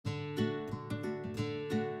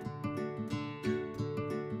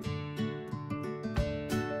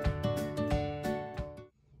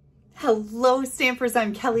Hello, Stampers.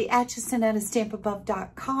 I'm Kelly Acheson at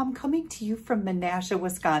AStampAbove.com, coming to you from Menasha,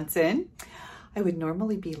 Wisconsin. I would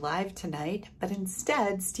normally be live tonight, but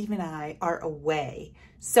instead, Steve and I are away.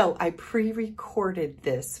 So I pre-recorded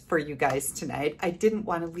this for you guys tonight. I didn't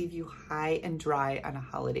want to leave you high and dry on a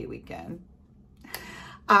holiday weekend.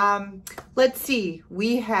 Let's see,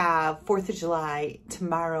 we have 4th of July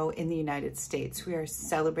tomorrow in the United States. We are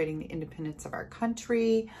celebrating the independence of our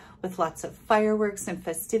country with lots of fireworks and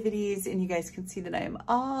festivities. And you guys can see that I am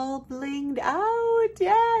all blinged out.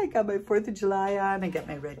 Yeah, I got my 4th of July on. I got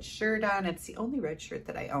my red shirt on. It's the only red shirt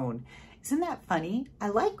that I own. Isn't that funny? I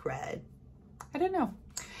like red. I don't know.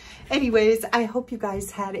 Anyways, I hope you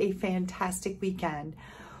guys had a fantastic weekend.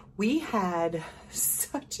 We had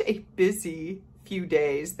such a busy few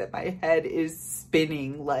days that my head is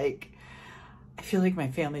spinning. Like, I feel like my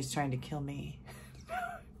family's trying to kill me.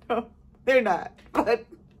 No, they're not, but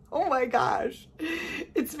oh my gosh,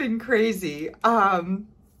 it's been crazy.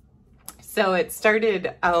 So it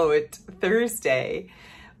started out Thursday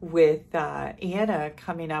with Anna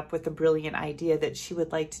coming up with a brilliant idea that she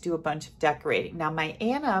would like to do a bunch of decorating. Now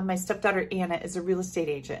my stepdaughter Anna is a real estate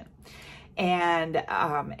agent. And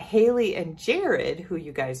Haley and Jared, who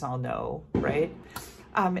you guys all know, right?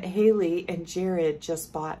 Haley and Jared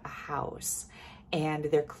just bought a house and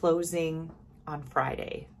they're closing on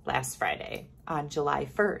last Friday, on July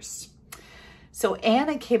 1st. So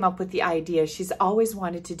Anna came up with the idea. She's always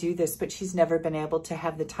wanted to do this, but she's never been able to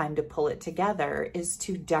have the time to pull it together, is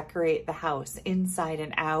to decorate the house inside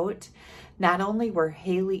and out. Not only were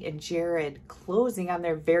Haley and Jared closing on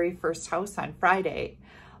their very first house on Friday,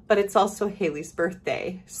 but it's also Haley's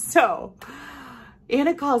birthday. So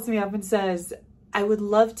Anna calls me up and says, I would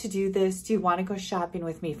love to do this. Do you want to go shopping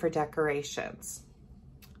with me for decorations?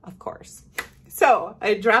 Of course. So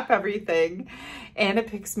I drop everything. Anna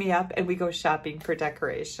picks me up and we go shopping for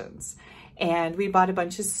decorations. And we bought a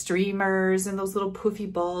bunch of streamers and those little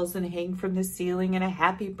poofy balls and hang from the ceiling and a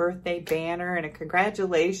happy birthday banner and a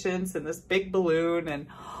congratulations and this big balloon and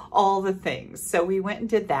all the things. So we went and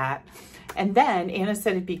did that. And then Anna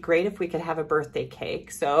said it'd be great if we could have a birthday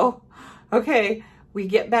cake. So, okay, we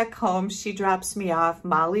get back home. She drops me off.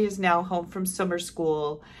 Molly is now home from summer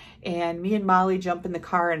school. And me and Molly jump in the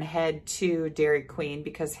car and head to Dairy Queen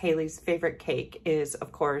because Haley's favorite cake is,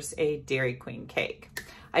 of course, a Dairy Queen cake,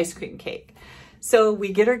 ice cream cake. So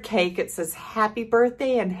we get her cake. It says happy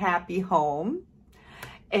birthday and happy home.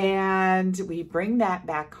 And we bring that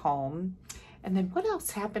back home. And then what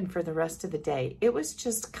else happened for the rest of the day? It was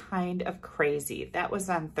just kind of crazy. That was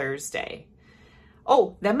on Thursday.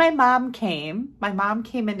 Oh, then my mom came. My mom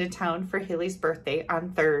came into town for Haley's birthday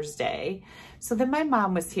on Thursday. So then my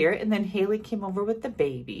mom was here, and then Haley came over with the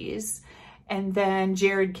babies. And then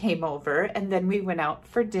Jared came over, and then we went out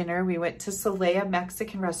for dinner. We went to Solea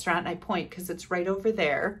Mexican restaurant, and I point because it's right over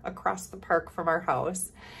there across the park from our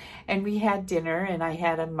house. And we had dinner, and I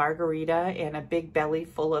had a margarita and a big belly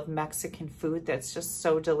full of Mexican food that's just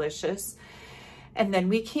so delicious. And then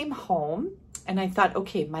we came home, and I thought,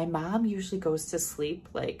 okay, my mom usually goes to sleep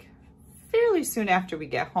like fairly soon after we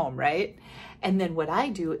get home, right? And then what I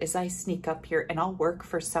do is I sneak up here and I'll work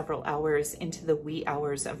for several hours into the wee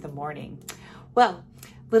hours of the morning. Well,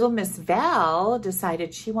 little Miss Val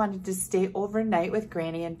decided she wanted to stay overnight with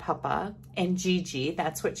Granny and Papa and Gigi,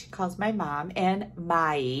 that's what she calls my mom, and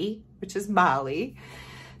Mai, which is Molly.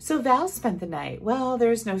 So Val spent the night. Well,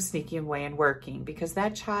 there's no sneaking away and working because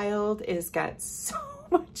that child is got so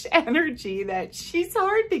much energy that she's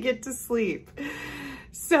hard to get to sleep.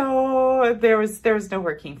 So there was no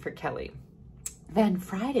working for Kelly. Then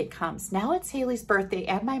Friday comes. Now it's Haley's birthday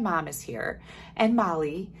and my mom is here and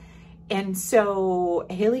Molly. And so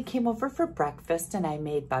Haley came over for breakfast and I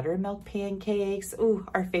made buttermilk pancakes, ooh,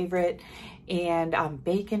 our favorite, and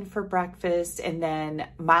bacon for breakfast. And then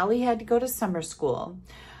Molly had to go to summer school.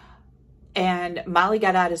 And Molly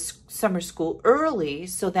got out of summer school early,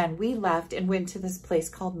 so then we left and went to this place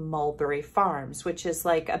called Mulberry Farms, which is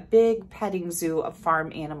like a big petting zoo of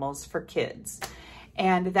farm animals for kids.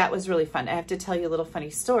 And that was really fun. I have to tell you a little funny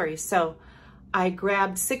story. So I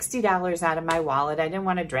grabbed $60 out of my wallet. I didn't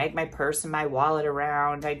want to drag my purse and my wallet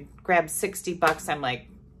around. I grabbed $60. I'm like,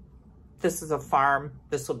 this is a farm.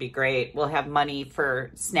 This will be great. We'll have money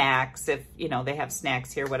for snacks if, you know, they have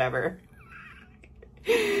snacks here, whatever.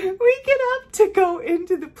 We get up to go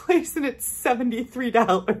into the place and it's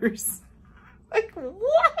 $73. Like,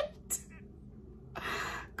 what?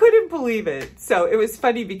 Couldn't believe it. So it was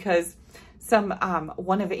funny because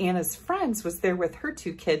one of Anna's friends was there with her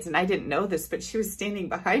 2 kids, and I didn't know this, but she was standing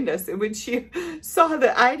behind us. And when she saw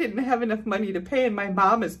that I didn't have enough money to pay and my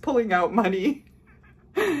mom is pulling out money,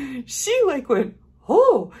 she like went,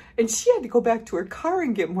 oh, and she had to go back to her car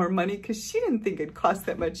and get more money because she didn't think it'd cost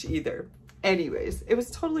that much either. Anyways, it was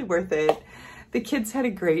totally worth it. The kids had a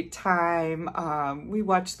great time. We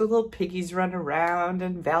watched the little piggies run around,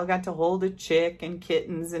 and Val got to hold a chick and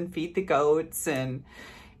kittens and feed the goats and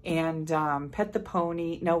pet the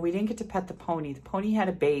pony. No, we didn't get to pet the pony. The pony had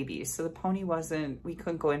a baby, so the pony wasn't, we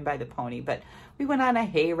couldn't go in by the pony, but we went on a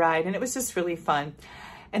hayride and it was just really fun.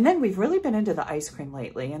 And then we've really been into the ice cream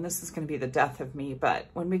lately, and this is going to be the death of me, but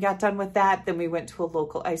when we got done with that, then we went to a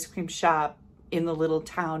local ice cream shop in the little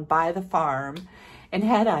town by the farm and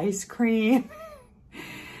had ice cream.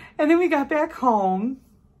 And then we got back home,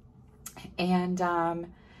 and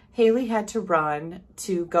Haley had to run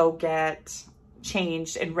to go get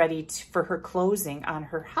changed and ready for her closing on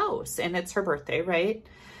her house, and it's her birthday, right?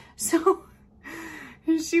 So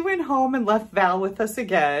she went home and left Val with us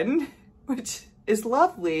again, which is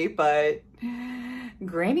lovely, but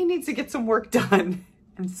Granny needs to get some work done,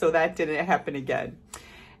 and so that didn't happen again.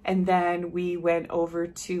 And then we went over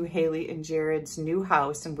to Haley and Jared's new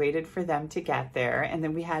house and waited for them to get there, and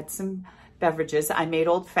then we had some beverages. I made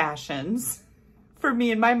old fashions for me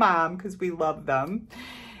and my mom because we love them.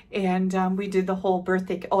 And we did the whole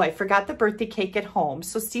birthday. Oh, I forgot the birthday cake at home.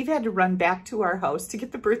 So Steve had to run back to our house to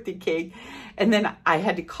get the birthday cake. And then I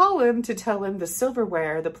had to call him to tell him the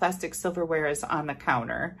silverware, the plastic silverware is on the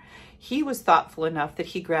counter. He was thoughtful enough that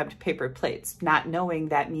he grabbed paper plates, not knowing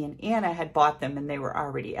that me and Anna had bought them and they were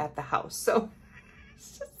already at the house. So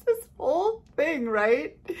it's just this whole thing,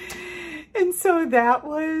 right? And so that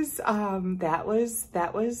was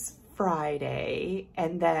Friday.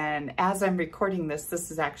 And then as I'm recording this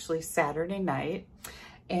is actually Saturday night,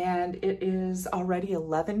 and it is already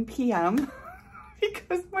 11 p.m.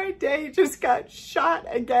 because my day just got shot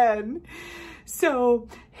again. So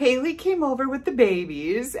Haley came over with the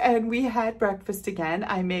babies and we had breakfast again.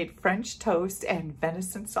 I made French toast and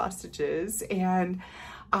venison sausages, and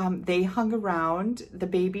they hung around, the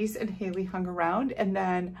babies and Haley hung around, and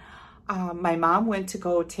then my mom went to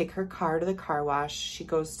go take her car to the car wash. She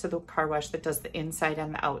goes to the car wash that does the inside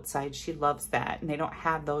and the outside. She loves that, and they don't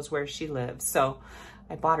have those where she lives. So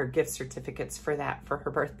I bought her gift certificates for that for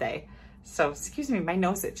her birthday. So, excuse me, my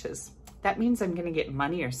nose itches. That means I'm going to get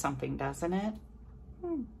money or something, doesn't it?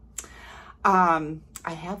 I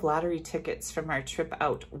have lottery tickets from our trip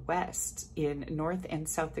out west in North and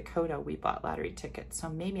South Dakota. We bought lottery tickets, so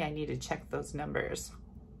maybe I need to check those numbers.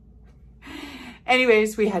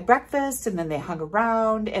 Anyways, we had breakfast, and then they hung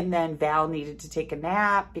around, and then Val needed to take a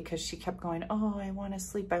nap because she kept going, oh, I want to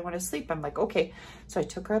sleep, I want to sleep. I'm like, okay. So I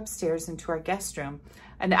took her upstairs into our guest room.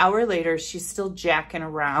 An hour later, she's still jacking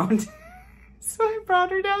around. So I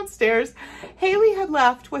brought her downstairs. Haley had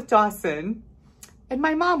left with Dawson, and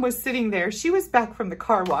my mom was sitting there. She was back from the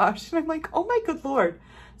car wash, and I'm like, oh my good Lord.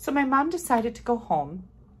 So my mom decided to go home,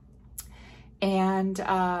 and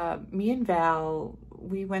me and Val,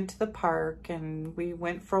 we went to the park, and we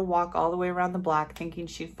went for a walk all the way around the block thinking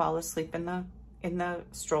she'd fall asleep in the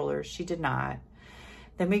stroller. She did not.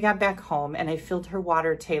 Then we got back home, and I filled her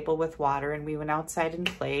water table with water, and we went outside and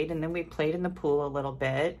played, and then we played in the pool a little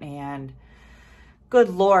bit, and good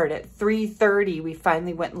Lord, at 3:30, we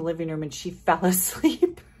finally went in the living room and she fell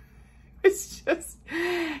asleep. It's just,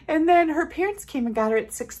 and then her parents came and got her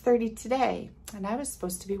at 6:30 today, and I was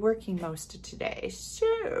supposed to be working most of today.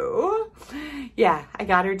 So yeah, I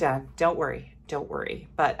got her done. Don't worry,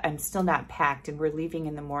 but I'm still not packed, and we're leaving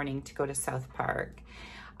in the morning to go to South Park.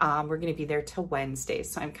 We're going to be there till Wednesday,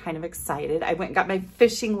 so I'm kind of excited. I went and got my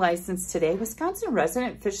fishing license today. Wisconsin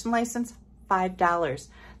resident fishing license, $5.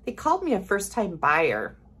 They called me a first-time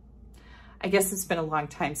buyer. I guess it's been a long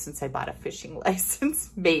time since I bought a fishing license,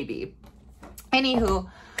 maybe. Anywho,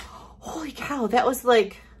 holy cow, that was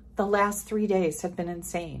like, the last 3 days have been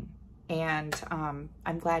insane. And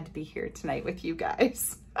I'm glad to be here tonight with you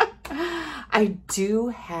guys. I do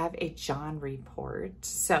have a John report.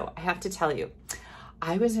 So I have to tell you,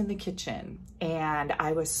 I was in the kitchen and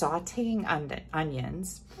I was sauteing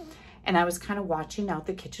onions, and I was kind of watching out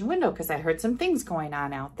the kitchen window because I heard some things going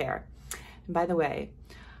on out there. And by the way,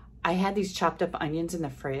 I had these chopped up onions in the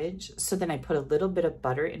fridge. So then I put a little bit of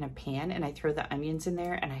butter in a pan, and I throw the onions in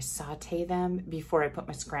there, and I saute them before I put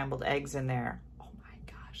my scrambled eggs in there. Oh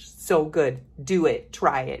my gosh, so good. Do it,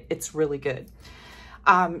 try it. It's really good.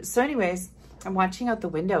 So anyways, I'm watching out the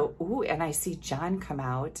window. Ooh, and I see John come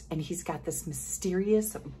out, and he's got this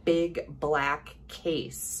mysterious big black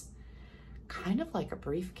case, kind of like a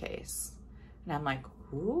briefcase. And I'm like,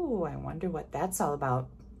 ooh, I wonder what that's all about.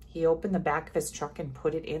 He opened the back of his truck and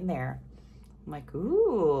put it in there. I'm like,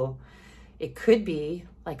 ooh, it could be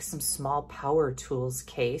like some small power tools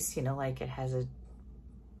case, you know, like it has a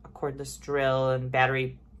cordless drill and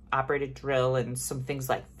battery operated drill and some things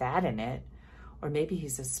like that in it. Or maybe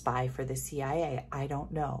he's a spy for the CIA. I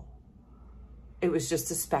don't know. It was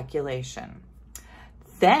just a speculation.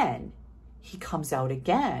 Then he comes out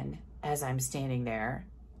again as I'm standing there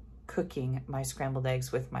cooking my scrambled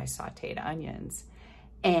eggs with my sauteed onions.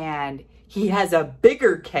 And he has a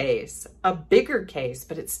bigger case,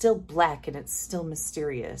 but it's still black and it's still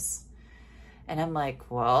mysterious. And I'm like,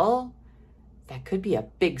 well, that could be a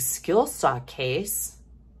big skill saw case,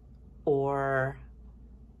 or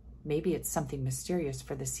maybe it's something mysterious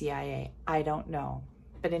for the CIA. I don't know.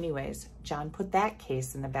 But anyways, John put that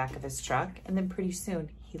case in the back of his truck, and then pretty soon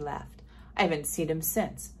he left. I haven't seen him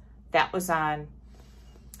since. That was on,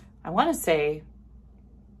 I want to say,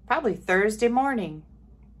 probably Thursday morning,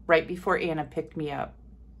 right before Anna picked me up.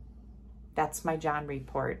 That's my John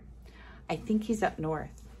report. I think he's up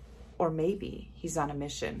north, or maybe he's on a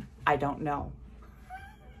mission. I don't know.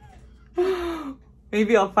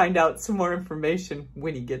 Maybe I'll find out some more information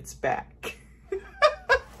when he gets back.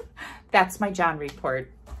 That's my John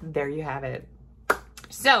report. There you have it.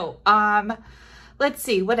 So, let's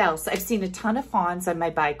see, what else? I've seen a ton of fawns on my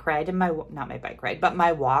bike ride, and not my bike ride, but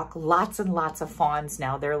my walk. Lots and lots of fawns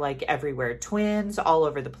now. They're like everywhere. Twins all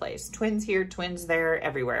over the place. Twins here, twins there,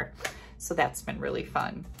 everywhere. So that's been really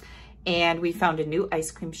fun. And we found a new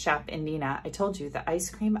ice cream shop in Neenah. I told you, the ice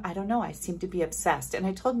cream, I don't know, I seem to be obsessed. And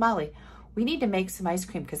I told Molly, we need to make some ice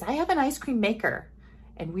cream because I have an ice cream maker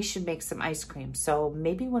and we should make some ice cream. So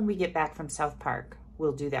maybe when we get back from South Park,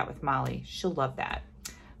 we'll do that with Molly. She'll love that.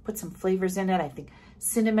 Put some flavors in it. I think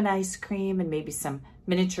cinnamon ice cream and maybe some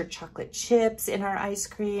miniature chocolate chips in our ice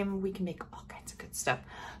cream. We can make all kinds of good stuff.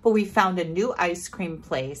 But we found a new ice cream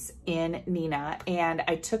place in Neenah, and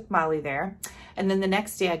I took Molly there. And then the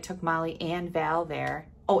next day I took Molly and Val there.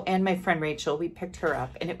 Oh, and my friend Rachel, we picked her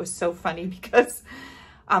up. And it was so funny because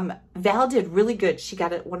Val did really good. She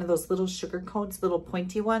got one of those little sugar cones, little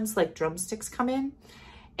pointy ones, like drumsticks come in.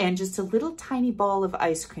 And just a little tiny ball of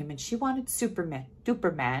ice cream. And she wanted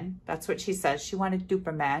Duperman. That's what she says. She wanted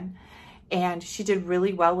Duperman. And she did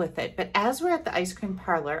really well with it. But as we're at the ice cream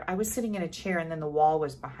parlor, I was sitting in a chair and then the wall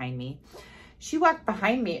was behind me. She walked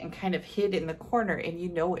behind me and kind of hid in the corner, and you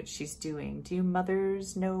know what she's doing. Do you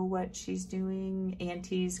mothers know what she's doing?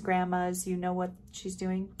 Aunties, grandmas, you know what she's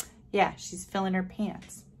doing? Yeah, she's filling her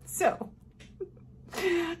pants. So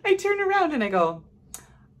I turn around and I go,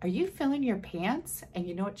 are you filling your pants? And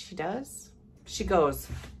you know what she does? She goes,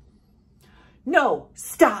 no,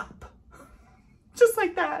 stop. Just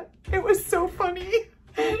like that. It was so funny.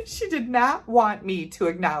 She did not want me to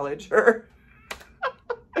acknowledge her.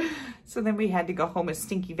 So then we had to go home with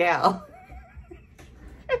Stinky Val.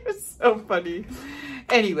 It was so funny.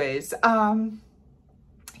 Anyways,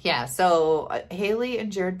 yeah, so Haley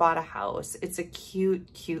and Jared bought a house. It's a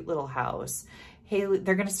cute, cute little house. Haley,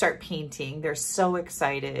 they're going to start painting. They're so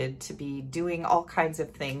excited to be doing all kinds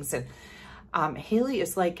of things. And Haley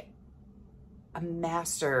is like a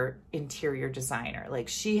master interior designer. Like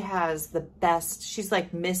she has the best, she's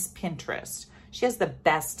like Miss Pinterest. She has the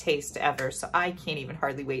best taste ever. So I can't even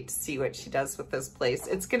hardly wait to see what she does with this place.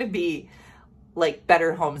 It's going to be like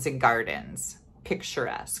Better Homes and Gardens,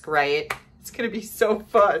 picturesque, right? It's going to be so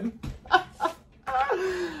fun.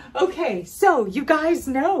 Okay, so you guys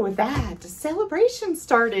know that celebration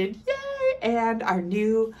started. Yay! And our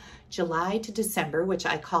new July to December, which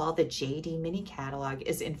I call the JD mini catalog,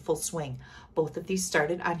 is in full swing. Both of these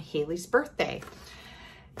started on Haley's birthday.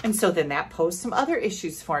 And so then that posed some other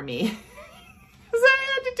issues for me. Because I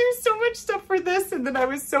had to do so much stuff for this, and then I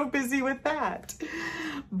was so busy with that.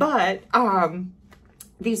 But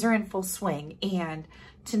these are in full swing, and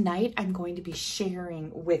tonight I'm going to be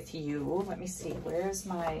sharing with you, let me see, where's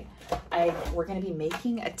my, we're going to be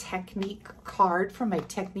making a Technique card for my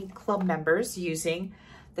Technique Club members using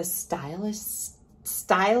the Stylish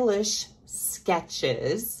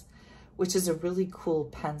Sketches, which is a really cool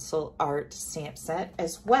pencil art stamp set,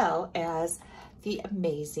 as well as the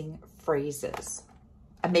Amazing Phrases.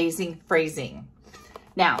 Amazing Phrasing.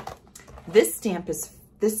 Now, this stamp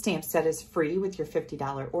set is free with your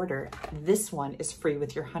 $50 order. This one is free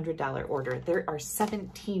with your $100 order. There are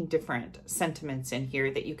 17 different sentiments in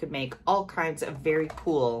here that you could make all kinds of very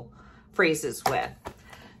cool phrases with.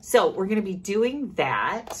 So we're going to be doing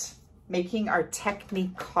that, making our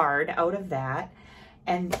Technique card out of that.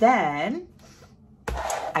 And then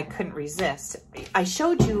I couldn't resist. I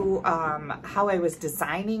showed you how I was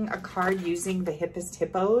designing a card using the Hippest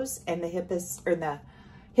Hippos and the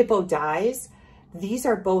Hippo dies. These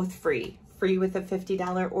are both free. Free with a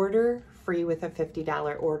 $50 order, free with a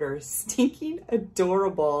 $50 order. Stinking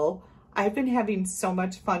adorable I've been having so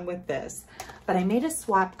much fun with this, but I made a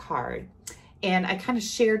swap card and I kind of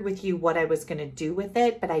shared with you what I was going to do with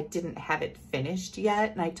it, but I didn't have it finished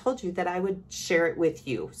yet. And I told you that I would share it with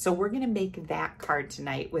you. So we're going to make that card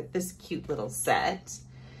tonight with this cute little set.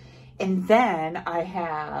 And then I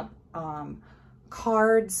have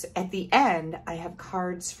cards at the end. I have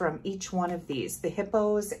cards from each one of these, the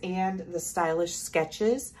hippos and the stylish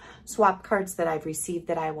sketches, swap cards that I've received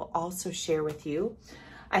that I will also share with you.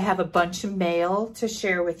 I have a bunch of mail to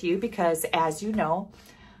share with you because, as you know,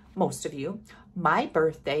 most of you, my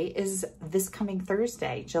birthday is this coming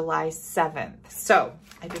Thursday, July 7th. So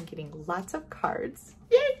I've been getting lots of cards.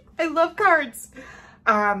 Yay! I love cards.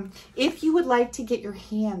 If you would like to get your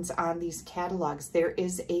hands on these catalogs, there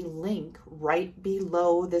is a link right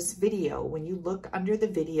below this video. When you look under the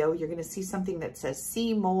video, you're going to see something that says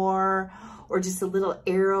see more, or just a little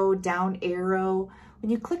arrow, down arrow. When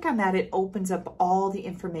you click on that, it opens up all the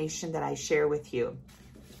information that I share with you.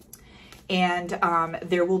 And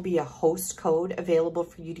there will be a host code available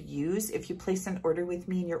for you to use. If you place an order with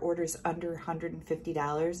me and your order is under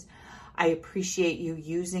 $150, I appreciate you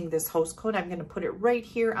using this host code. I'm going to put it right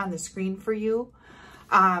here on the screen for you.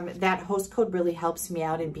 That host code really helps me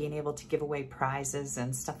out in being able to give away prizes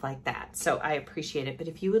and stuff like that. So I appreciate it. But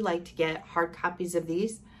if you would like to get hard copies of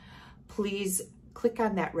these, please click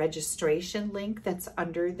on that registration link that's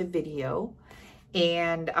under the video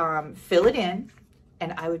and fill it in,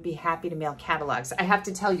 and I would be happy to mail catalogs. I have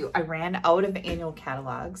to tell you, I ran out of annual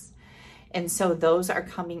catalogs, and so those are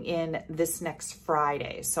coming in this next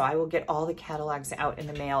Friday. So I will get all the catalogs out in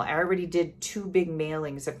the mail. I already did 2 big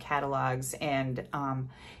mailings of catalogs, and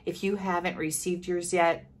if you haven't received yours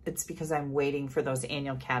yet, it's because I'm waiting for those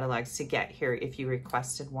annual catalogs to get here if you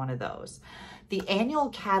requested one of those. The annual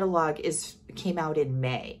catalog came out in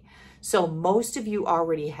May, so most of you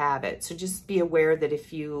already have it. So just be aware that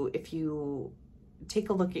if you take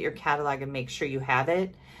a look at your catalog and make sure you have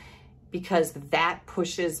it, because that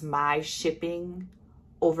pushes my shipping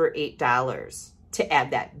over $8 to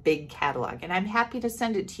add that big catalog. And I'm happy to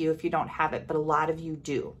send it to you if you don't have it, but a lot of you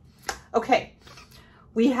do. Okay,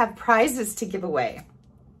 we have prizes to give away.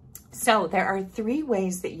 So there are 3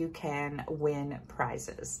 ways that you can win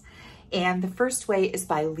prizes. And the first way is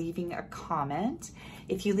by leaving a comment.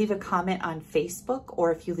 If you leave a comment on Facebook,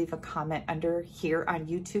 or if you leave a comment under here on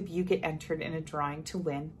YouTube, you get entered in a drawing to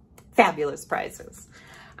win fabulous prizes.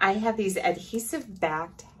 I have these adhesive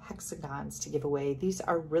backed hexagons to give away. These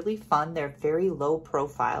are really fun. They're very low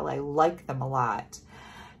profile. I like them a lot.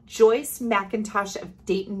 Joyce McIntosh of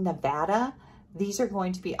Dayton, Nevada. These are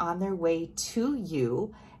going to be on their way to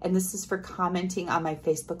you. And this is for commenting on my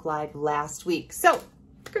Facebook Live last week. So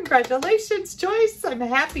congratulations, Joyce. I'm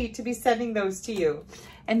happy to be sending those to you.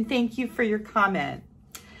 And thank you for your comment.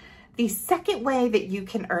 The second way that you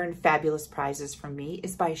can earn fabulous prizes from me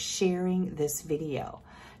is by sharing this video.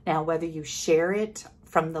 Now, whether you share it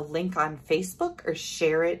from the link on Facebook or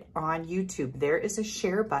share it on YouTube, there is a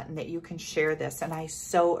share button that you can share this. And I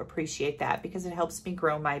so appreciate that because it helps me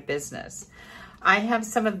grow my business. I have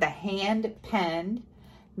some of the hand-penned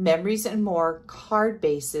Memories and More card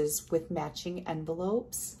bases with matching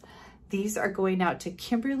envelopes. These are going out to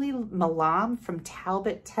Kimberly Malam from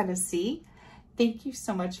Talbot, Tennessee. Thank you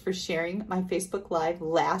so much for sharing my Facebook Live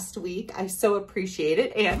last week. I so appreciate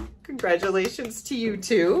it, and congratulations to you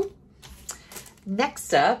too.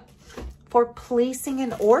 Next up, for placing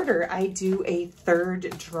an order, I do a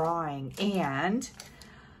 3rd drawing, and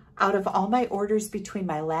out of all my orders between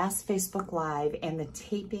my last Facebook Live and the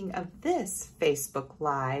taping of this Facebook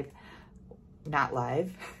Live, not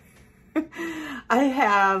live, I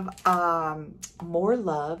have More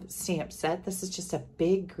Love stamp set. This is just a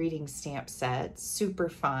big greeting stamp set, super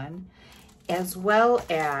fun, as well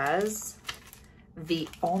as the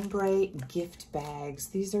ombre gift bags.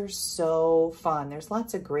 These are so fun. There's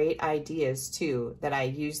lots of great ideas too that I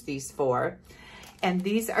use these for. And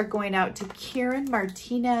these are going out to Karen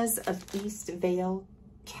Martinez of East Vale,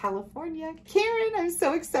 California. Karen, I'm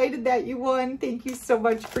so excited that you won. Thank you so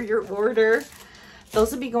much for your order.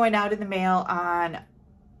 Those will be going out in the mail on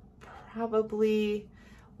probably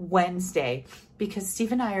Wednesday because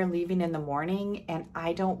Steve and I are leaving in the morning and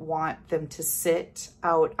I don't want them to sit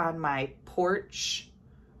out on my porch.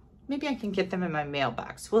 Maybe I can get them in my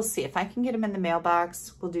mailbox. We'll see. If I can get them in the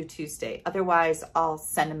mailbox, we'll do Tuesday. Otherwise, I'll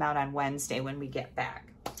send them out on Wednesday when we get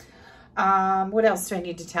back. What else do I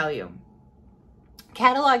need to tell you?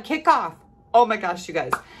 Catalog kickoff. Oh my gosh, you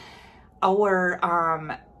guys. Our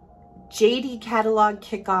JD catalog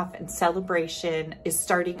kickoff and celebration is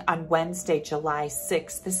starting on Wednesday, July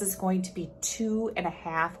 6th. This is going to be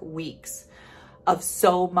 2.5 weeks of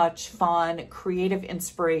so much fun, creative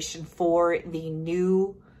inspiration for the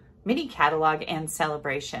new mini catalog and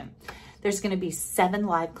celebration. There's going to be 7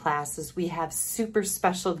 live classes. We have super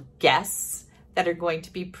special guests that are going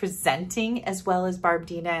to be presenting, as well as Barb,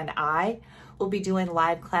 Dina, and I will be doing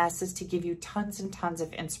live classes to give you tons and tons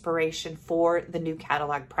of inspiration for the new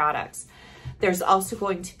catalog products. There's also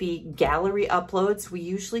going to be gallery uploads. We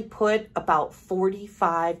usually put about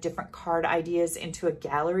 45 different card ideas into a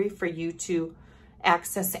gallery for you to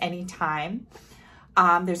access anytime.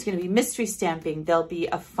 There's going to be mystery stamping. There'll be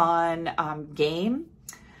a fun game.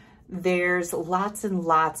 There's lots and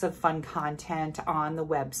lots of fun content on the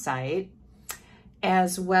website,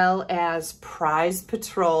 as well as prize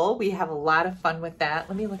patrol. We have a lot of fun with that.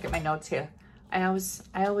 Let me look at my notes here. I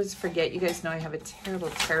always forget. You guys know I have a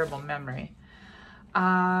terrible memory.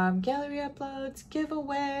 Gallery uploads,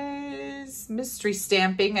 giveaways, mystery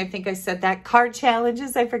stamping. I think I said that. Card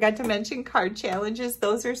challenges. I forgot to mention card challenges.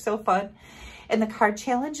 Those are so fun. And the card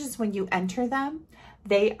challenges, when you enter them,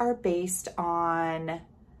 they are based on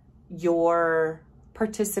your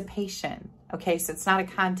participation. Okay, so it's not a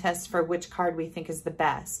contest for which card we think is the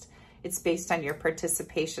best. It's based on your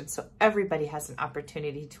participation. So everybody has an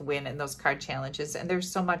opportunity to win in those card challenges, and they're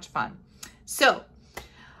so much fun. So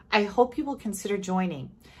I hope you will consider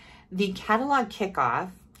joining. The catalog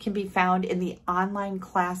kickoff can be found in the online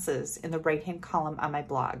classes in the right-hand column on my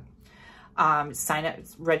blog. Sign up,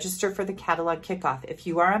 register for the catalog kickoff. If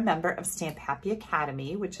you are a member of Stamp Happy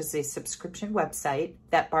Academy, which is a subscription website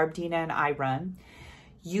that Barb, Dina, and I run,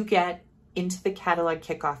 you get into the catalog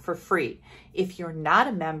kickoff for free. If you're not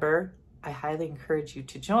a member, I highly encourage you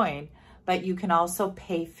to join, but you can also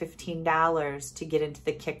pay $15 to get into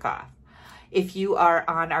the kickoff. If you are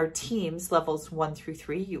on our teams, levels 1 through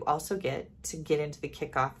 3, you also get to get into the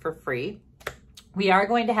kickoff for free. We are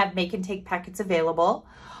going to have make and take packets available.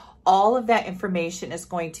 All of that information is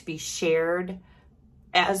going to be shared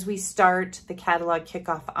as we start the catalog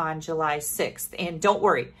kickoff on July 6th. And don't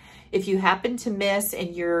worry, if you happen to miss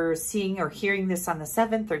and you're seeing or hearing this on the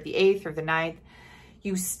 7th or the 8th or the 9th,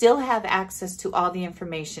 you still have access to all the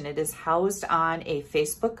information. It is housed on a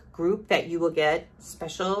Facebook group that you will get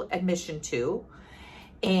special admission to.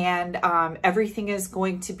 And everything is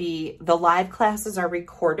going to be, the live classes are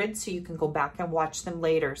recorded so you can go back and watch them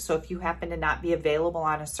later. So if you happen to not be available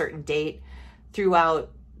on a certain date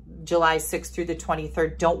throughout July 6th through the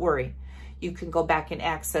 23rd, don't worry. You can go back and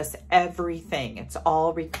access everything. It's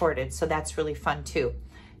all recorded. So that's really fun too.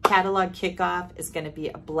 Catalog kickoff is going to be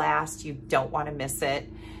a blast. You don't want to miss it.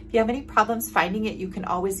 If you have any problems finding it, you can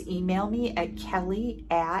always email me at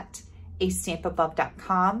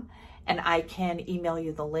kelly@AStampAbove.com. and I can email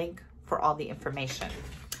you the link for all the information.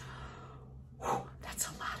 Whew, that's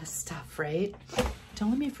a lot of stuff, right? Don't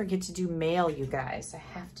let me forget to do mail, you guys. I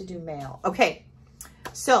have to do mail. Okay,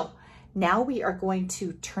 so now we are going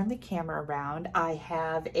to turn the camera around. I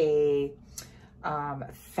have a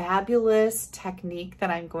fabulous technique that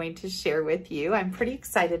I'm going to share with you. I'm pretty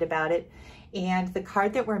excited about it. And the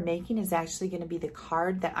card that we're making is actually going to be the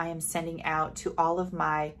card that I am sending out to all of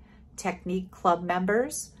my Technique Club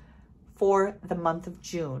members for the month of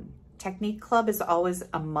June. Technique Club is always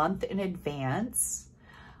a month in advance.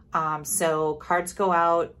 So cards go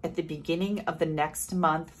out at the beginning of the next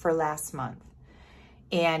month for last month.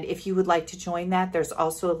 And if you would like to join that, there's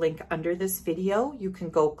also a link under this video. You can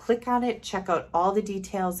go click on it, check out all the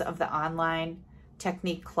details of the online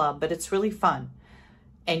Technique Club, but it's really fun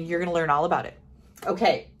and you're gonna learn all about it.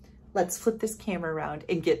 Okay, let's flip this camera around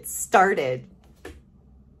and get started.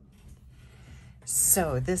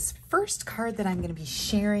 So this first card that I'm going to be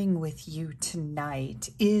sharing with you tonight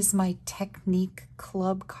is my Technique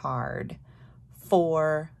Club card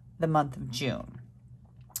for the month of June.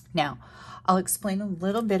 Now, I'll explain a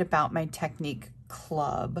little bit about my Technique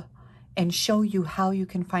Club and show you how you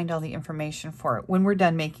can find all the information for it when we're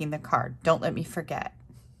done making the card. Don't let me forget.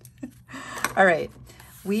 All right,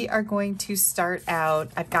 we are going to start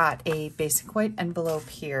out. I've got a basic white envelope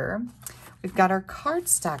here. We've got our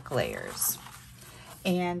cardstock layers.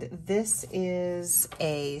 And this is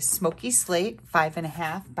a smoky slate,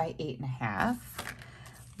 5.5 by 8.5.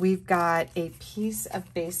 We've got a piece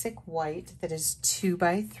of basic white that is 2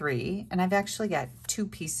 by 3. And I've actually got 2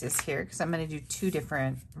 pieces here because I'm going to do 2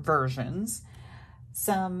 different versions.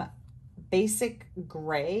 Some basic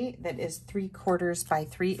gray that is 3/4 by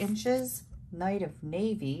 3 inches. Night of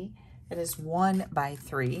Navy that is 1 by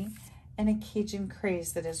 3. And a Cajun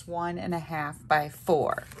Craze that is 1.5 by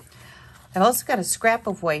 4. I've also got a scrap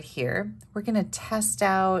of white here. We're going to test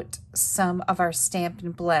out some of our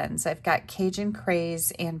Stampin' Blends. I've got Cajun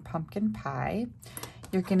Craze and Pumpkin Pie.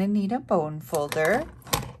 You're going to need a bone folder.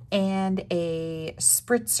 and a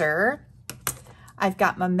spritzer. I've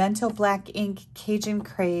got Memento Black Ink, Cajun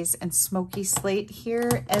Craze, and Smoky Slate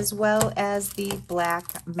here, as well as the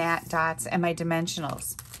black matte dots and my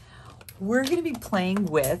dimensionals. We're going to be playing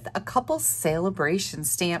with a couple Celebration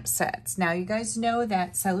stamp sets. Now, you guys know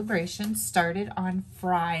that Celebration started on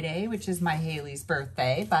Friday, which is my Haley's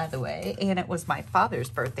birthday, by the way, and it was my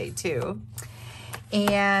father's birthday, too.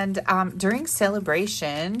 And during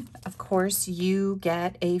Celebration, of course, you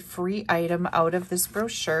get a free item out of this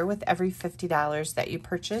brochure with every $50 that you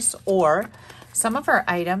purchase, or some of our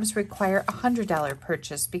items require a $100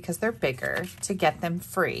 purchase because they're bigger to get them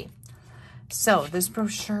free. So this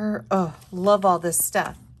brochure, oh, love all this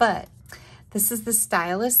stuff, but this is the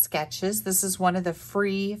Stylist Sketches. This is one of the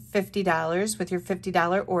free $50 with your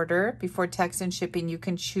 $50 order. Before tax and shipping, you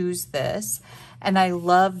can choose this. And I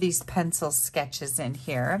love these pencil sketches in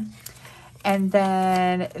here. And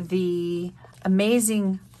then the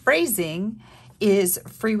Amazing Phrasing is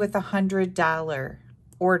free with a $100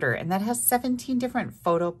 order. And that has 17 different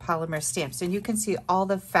photopolymer stamps. And you can see all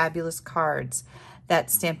the fabulous cards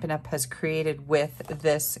that Stampin' Up! Has created with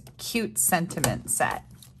this cute sentiment set.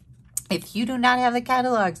 If you do not have the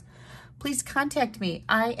catalogs, please contact me.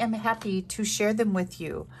 I am happy to share them with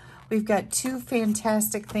you. We've got two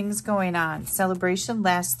fantastic things going on. Celebration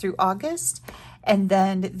lasts through August, and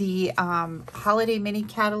then the holiday mini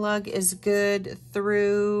catalog is good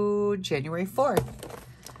through January 4th.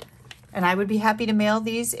 And I would be happy to mail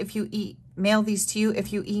these if you mail these to you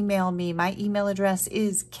if you email me. My email address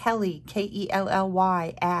is Kelly,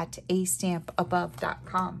 K-E-L-L-Y, at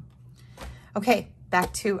AStampAbove.com. Okay,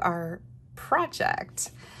 back to our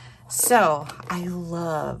project. So I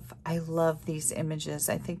love these images.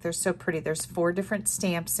 I think they're so pretty. There's 4 different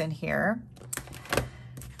stamps in here.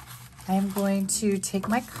 I'm going to take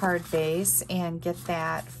my card base and get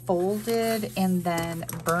that folded and then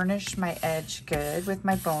burnish my edge good with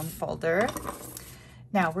my bone folder.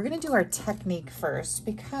 Now we're going to do our technique first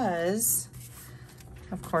because,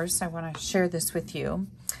 of course, I want to share this with you.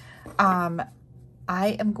 I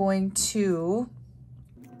am going to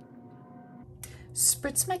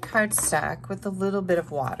spritz my cardstock with a little bit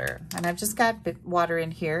of water, and I've just got water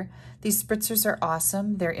in here. These spritzers are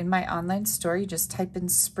awesome. They're in my online store. You just type in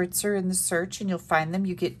spritzer in the search and you'll find them.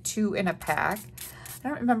 You get 2 in a pack. I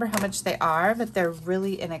don't remember how much they are, but they're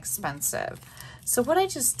really inexpensive. So what I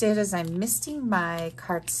just did is I'm misting my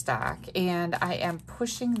cardstock and I am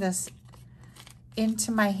pushing this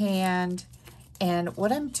into my hand. And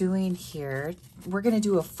what I'm doing here, we're going to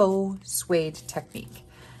do a faux suede technique.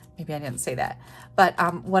 Maybe I didn't say that. But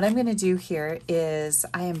what I'm going to do here is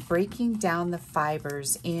I am breaking down the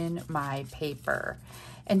fibers in my paper.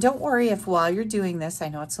 And don't worry if while you're doing this, I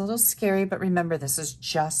know it's a little scary, but remember, this is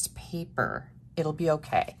just paper. It'll be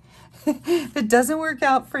okay. If it doesn't work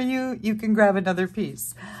out for you, you can grab another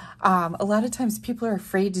piece. A lot of times people are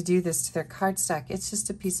afraid to do this to their cardstock. It's just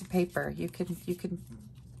a piece of paper. You can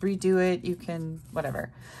redo it. You can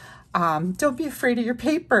whatever. Don't be afraid of your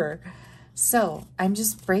paper. So I'm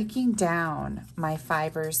just breaking down my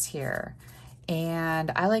fibers here, and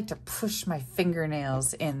I like to push my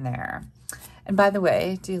fingernails in there. And by the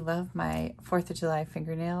way, do you love my 4th of July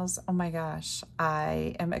fingernails? Oh my gosh,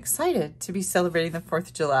 I am excited to be celebrating the 4th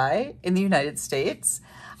of July in the United States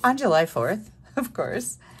on July 4th, of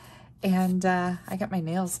course. And I got my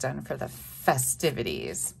nails done for the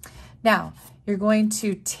festivities. Now, you're going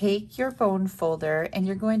to take your bone folder and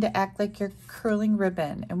you're going to act like you're curling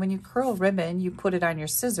ribbon. And when you curl ribbon, you put it on your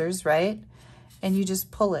scissors, right? And you just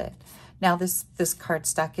pull it. Now this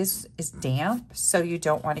cardstock is damp, so you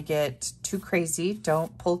don't want to get too crazy.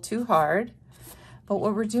 Don't pull too hard. But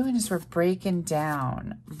what we're doing is we're breaking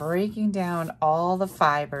down all the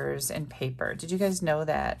fibers in paper. Did you guys know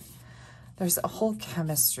that? There's a whole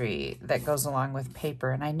chemistry that goes along with paper,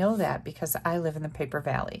 and I know that because I live in the Paper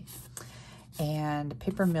Valley. And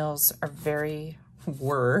paper mills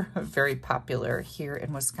were very popular here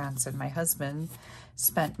in Wisconsin. My husband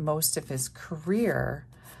spent most of his career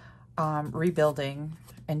rebuilding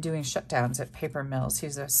and doing shutdowns at paper mills.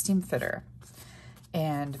 He's a steamfitter.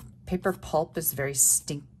 And paper pulp is very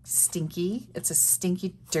stinky. It's a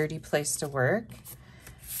stinky, dirty place to work.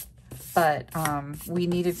 But we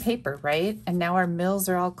needed paper, right? And now our mills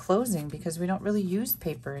are all closing because we don't really use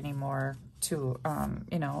paper anymore to,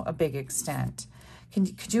 you know, a big extent.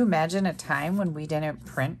 Could you imagine a time when we didn't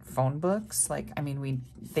print phone books? Like, I mean,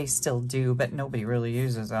 they still do, but nobody really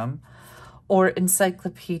uses them. Or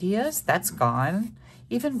encyclopedias, that's gone.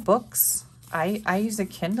 Even books. I use a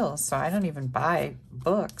Kindle, so I don't even buy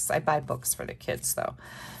books. I buy books for the kids, though.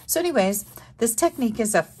 So anyways, this technique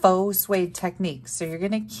is a faux suede technique. So you're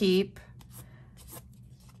going to keep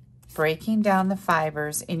breaking down the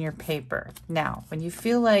fibers in your paper. Now, when you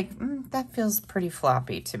feel like, that feels pretty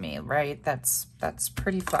floppy to me, right? That's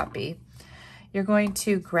pretty floppy. You're going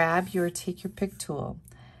to take your pick tool,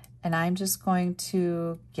 and I'm just going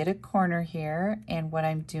to get a corner here, and what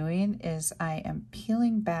I'm doing is I am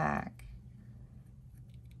peeling back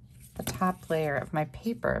the top layer of my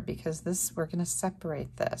paper because we're gonna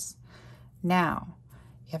separate this. Now,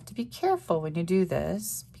 you have to be careful when you do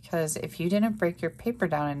this because if you didn't break your paper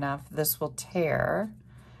down enough, this will tear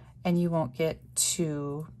and you won't get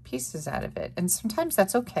 2 pieces out of it. And sometimes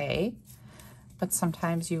that's okay, but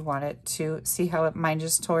sometimes you want it to, see how mine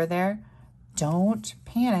just tore there? Don't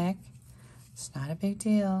panic. It's not a big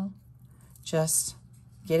deal. Just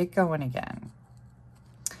get it going again.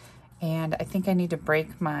 And I think I need to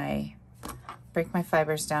break my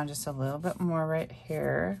fibers down just a little bit more right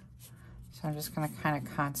here. So I'm just gonna kind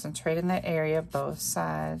of concentrate in that area, both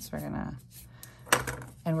sides. We're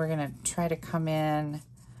gonna try to come in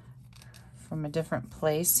from a different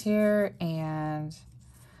place here and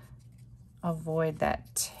avoid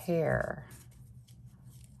that tear.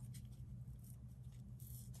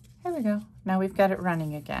 There we go. Now we've got it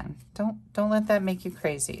running again. Don't let that make you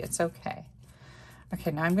crazy. It's okay. Okay,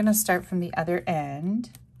 now I'm gonna start from the other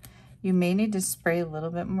end. You may need to spray a little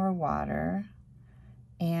bit more water.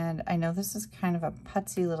 And I know this is kind of a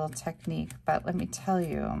putsy little technique, but let me tell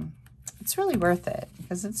you, it's really worth it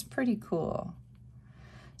because it's pretty cool.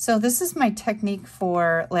 So this is my technique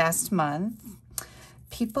for last month.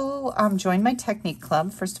 People join my technique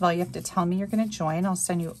club. First of all, you have to tell me you're gonna join. I'll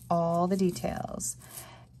send you all the details.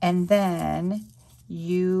 And then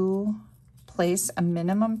you place a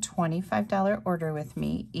minimum $25 order with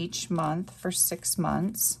me each month for 6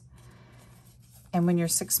 months. And when your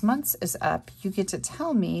 6 months is up, you get to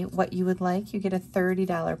tell me what you would like. You get a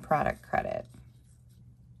 $30 product credit.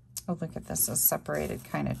 Oh, look at this. It's separated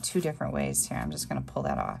kind of 2 different ways here. I'm just going to pull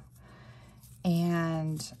that off.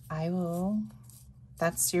 And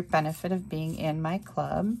that's your benefit of being in my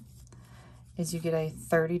club, is you get a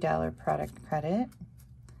 $30 product credit.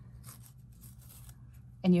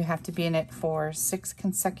 And you have to be in it for 6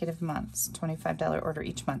 consecutive months, $25 order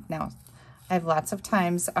each month. Now, I have lots of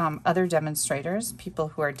times other demonstrators, people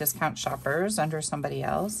who are discount shoppers under somebody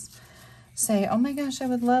else, say, oh my gosh, I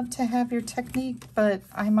would love to have your technique, but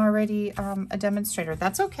I'm already a demonstrator.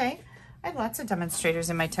 That's okay. I have lots of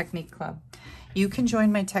demonstrators in my technique club. You can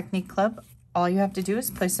join my technique club. All you have to do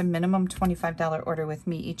is place a minimum $25 order with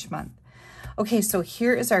me each month. Okay, so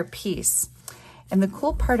here is our piece. And the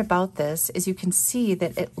cool part about this is you can see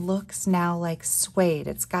that it looks now like suede.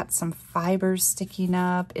 It's got some fibers sticking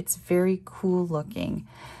up. It's very cool looking.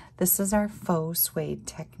 This is our faux suede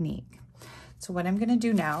technique. So what I'm gonna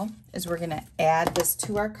do now is we're gonna add this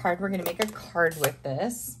to our card. We're gonna make a card with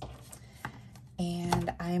this.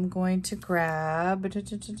 And I'm going to grab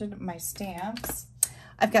my stamps.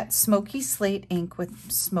 I've got smoky slate ink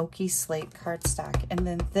with smoky slate cardstock. And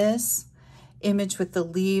then this image with the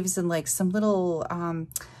leaves and like some little, I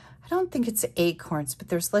don't think it's acorns, but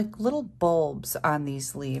there's like little bulbs on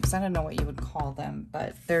these leaves. I don't know what you would call them,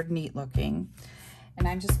 but they're neat looking. And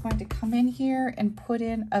I'm just going to come in here and put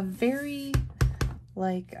in a very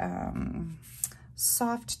like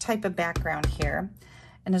soft type of background here.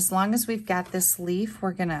 And as long as we've got this leaf,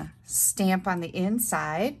 we're gonna stamp on the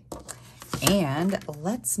inside. And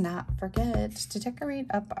let's not forget to decorate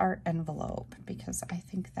up our envelope because I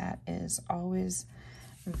think that is always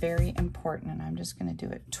very important. And I'm just going to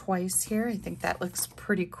do it twice here. I think that looks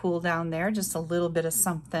pretty cool down there. Just a little bit of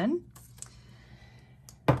something.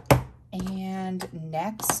 And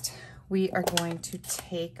next we are going to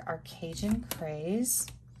take our Cajun Craze.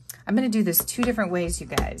 I'm going to do this 2 different ways, you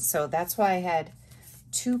guys. So that's why I had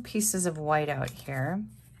 2 pieces of white out here.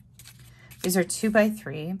 These are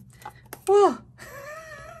 2x3. Whoa. Oh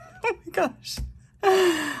my gosh.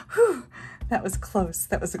 Whew. That was close.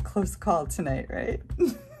 That was a close call tonight, right?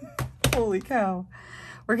 Holy cow.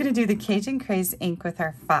 We're going to do the Cajun Craze ink with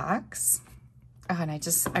our fox. Oh, and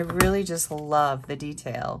I really just love the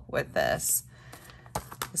detail with this.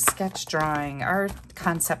 The sketch drawing, our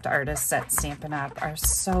concept artists at Stampin' Up! Are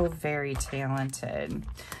so very talented.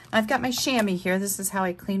 I've got my chamois here. This is how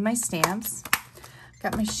I clean my stamps.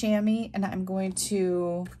 Got my chamois, and I'm going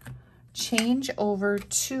to change over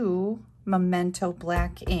to Memento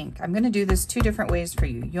black ink. I'm going to do this 2 different ways for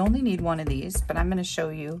you. You only need 1 of these, but I'm going to show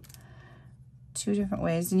you 2 different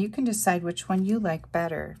ways, and you can decide which one you like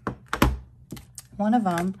better. One of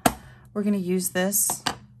them, we're going to use this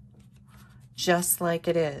just like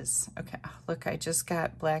it is. Okay, oh, look, I just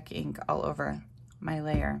got black ink all over my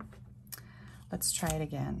layer. Let's try it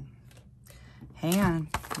again. Hang on.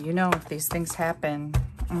 You know, these things happen.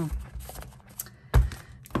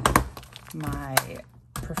 My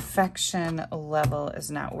perfection level is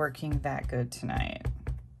not working that good tonight.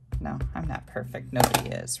 No, I'm not perfect.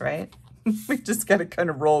 Nobody is, right? We just got to kind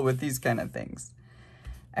of roll with these kind of things.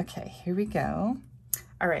 Okay, here we go.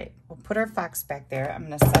 All right, we'll put our fox back there. I'm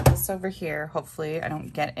going to set this over here. Hopefully I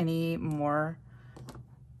don't get any more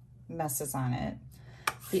messes on it.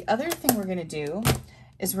 The other thing we're going to do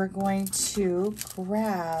is we're going to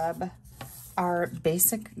grab our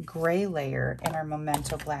basic gray layer in our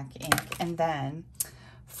Memento black ink, and then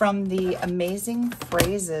from the Amazing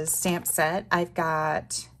Phrases stamp set, I've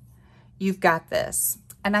got You've Got This.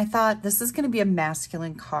 And I thought this is going to be a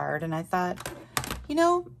masculine card, and I thought, you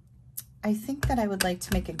know, I think that I would like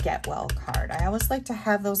to make a Get Well card. I always like to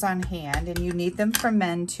have those on hand, and you need them for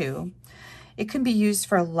men too. It can be used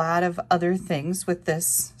for a lot of other things with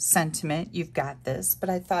this sentiment, You've Got This, but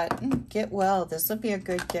I thought, Get Well, this would be a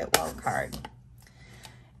good Get Well card.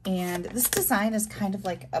 And this design is kind of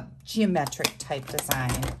like a geometric type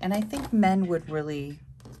design, and I think men would really,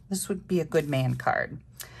 this would be a good man card.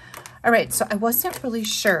 All right, so I wasn't really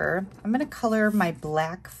sure. I'm gonna color my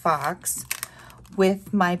black fox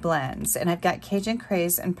with my blends, and I've got Cajun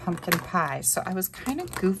Craze and Pumpkin Pie. So I was kind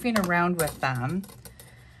of goofing around with them,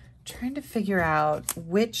 trying to figure out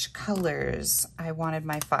which colors I wanted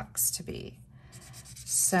my fox to be.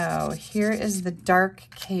 So here is the dark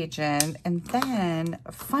Cajun, and then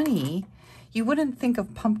funny, you wouldn't think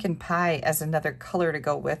of Pumpkin Pie as another color to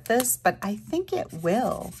go with this, but I think it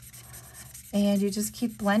will. And you just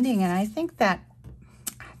keep blending, and I think that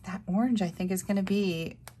orange I think is going to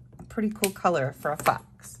be a pretty cool color for a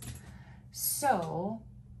fox. So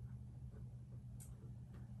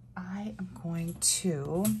I am going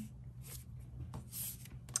to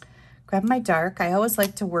grab my dark. I always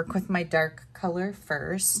like to work with my dark color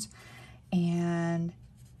first, and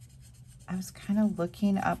I was kind of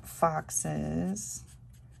looking up foxes,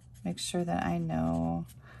 make sure that I know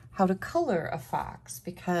how to color a fox,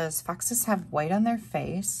 because foxes have white on their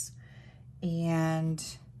face and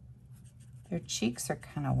their cheeks are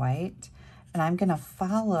kind of white, and I'm gonna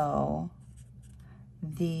follow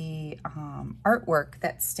the artwork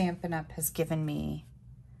that Stampin' Up! Has given me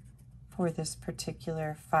for this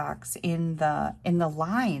particular fox in the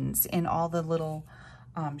lines, in all the little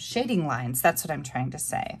shading lines. That's what I'm trying to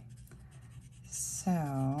say.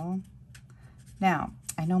 So now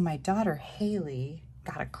I know my daughter Haley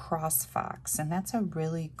got a cross fox, and that's a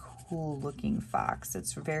really cool looking fox.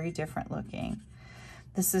 It's very different looking.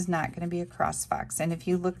 This is not going to be a cross fox, and if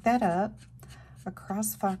you look that up, a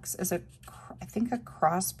cross fox is I think a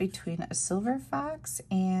cross between a silver fox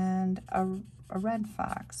and a red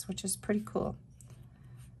fox, which is pretty cool.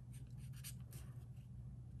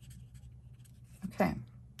 Okay,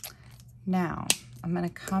 now I'm going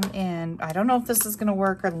to come in. I don't know if this is going to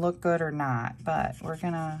work or look good or not, but we're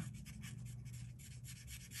gonna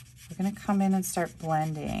come in and start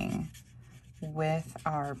blending with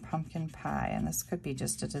our pumpkin pie, and this could be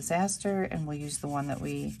just a disaster, and we'll use the one that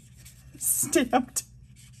we stamped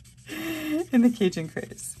in the Cajun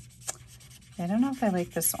Craze. I don't know if I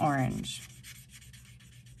like this orange.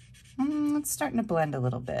 It's starting to blend a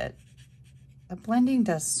little bit. The blending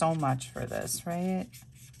does so much for this, right?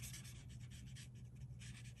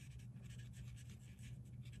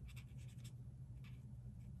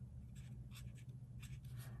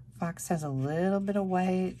 Fox has a little bit of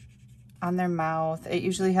white on their mouth. It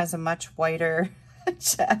usually has a much whiter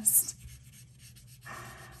chest.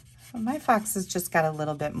 My fox has just got a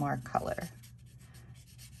little bit more color.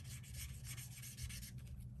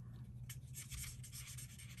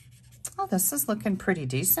 Oh, this is looking pretty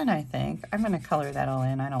decent, I think. I'm going to color that all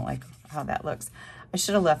in. I don't like how that looks. I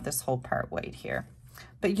should have left this whole part white here,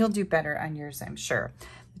 but you'll do better on yours, I'm sure.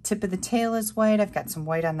 The tip of the tail is white. I've got some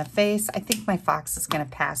white on the face. I think my fox is going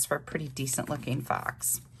to pass for a pretty decent looking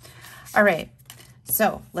fox. All right,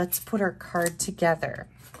 so let's put our card together.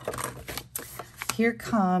 Here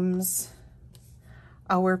comes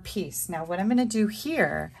our piece. Now what I'm going to do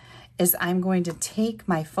here is I'm going to take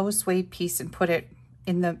my faux suede piece and put it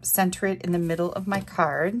center it in the middle of my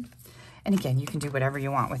card. And again, you can do whatever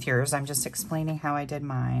you want with yours. I'm just explaining how I did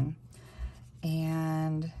mine.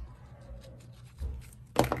 And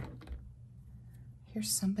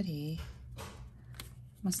here's somebody,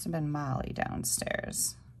 must have been Molly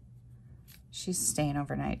downstairs. She's staying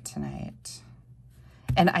overnight tonight.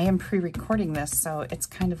 And I am pre-recording this, so it's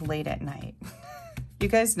kind of late at night. You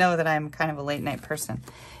guys know that I'm kind of a late night person.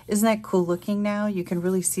 Isn't that cool looking now? You can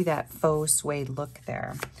really see that faux suede look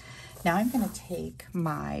there. Now I'm going to take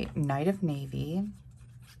my Night of Navy,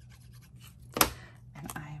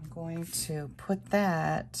 and I am going to put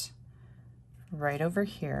that right over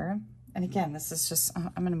here. And again, this is just,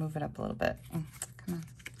 I'm going to move it up a little bit. Come on.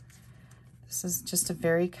 This is just a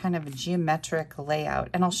very kind of geometric layout.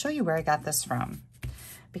 And I'll show you where I got this from,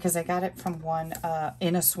 because I got it from one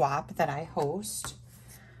in a swap that I host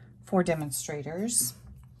for demonstrators.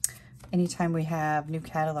 Anytime we have new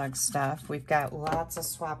catalog stuff, we've got lots of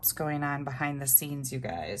swaps going on behind the scenes, you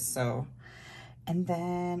guys. So, and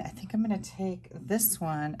then I think I'm going to take this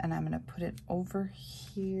one and I'm going to put it over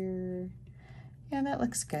here. Yeah, that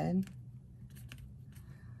looks good.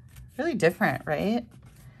 Really different, right?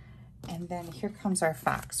 And then here comes our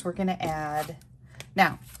fox. We're going to add,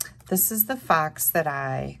 now, this is the fox that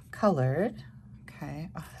I colored. Okay.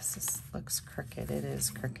 Oh, looks crooked. It is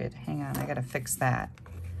crooked. Hang on, I got to fix that.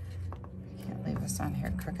 I can't leave this on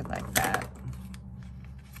here crooked like that.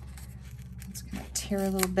 It's going to tear a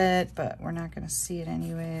little bit, but we're not going to see it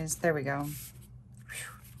anyways. There we go.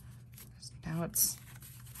 Now it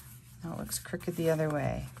looks crooked the other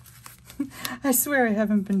way. I swear I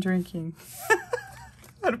haven't been drinking.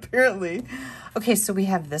 But apparently. Okay, so we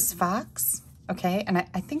have this fox. Okay, and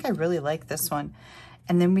I think I really like this one.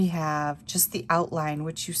 And then we have just the outline,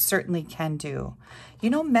 which you certainly can do. You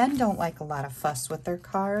know, men don't like a lot of fuss with their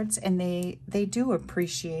cards, and they do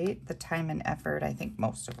appreciate the time and effort. I think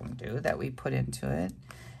most of them do, that we put into it.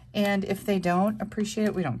 And if they don't appreciate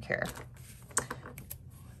it, we don't care.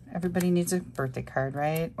 Everybody needs a birthday card,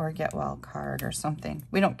 right? Or a get well card or something.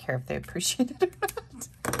 We don't care if they appreciate it or not.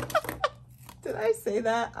 Did I say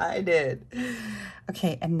that? I did.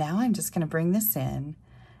 Okay, and now I'm just going to bring this in,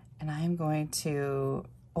 and I'm going to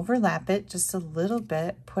overlap it just a little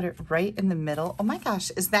bit, put it right in the middle. Oh my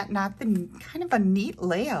gosh, is that not the kind of a neat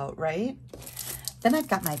layout, right? Then I've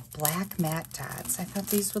got my black matte dots. I thought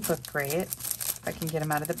these would look great if I can get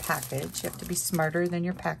them out of the package. You have to be smarter than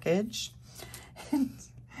your package. And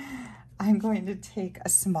I'm going to take a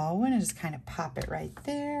small one and just kind of pop it right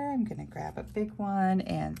there. I'm going to grab a big one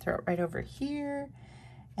and throw it right over here.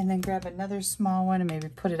 And then grab another small one and maybe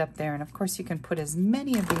put it up there. And of course you can put as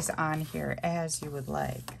many of these on here as you would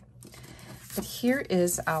like. But here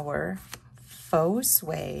is our faux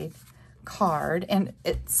suede card. And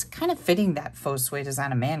it's kind of fitting that faux suede is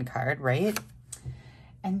on a man card, right?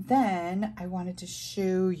 And then I wanted to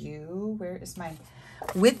show you, where is my...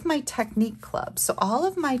 with my Technique Club. So all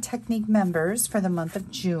of my Technique members for the month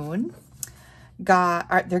of June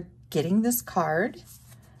they're getting this card.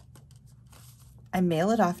 I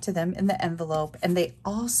mail it off to them in the envelope, and they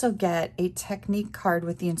also get a Technique card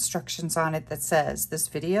with the instructions on it that says this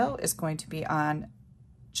video is going to be on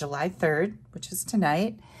July 3rd, which is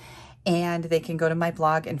tonight, and they can go to my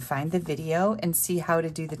blog and find the video and see how to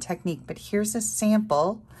do the technique. But here's a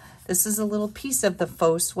sample. This is a little piece of the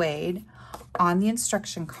faux suede on the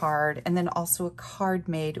instruction card, and then also a card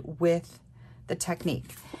made with the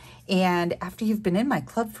technique. And after you've been in my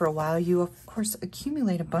club for a while, you of course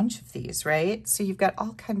accumulate a bunch of these, right? So you've got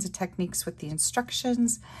all kinds of techniques with the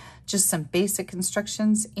instructions, just some basic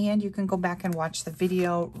instructions, and you can go back and watch the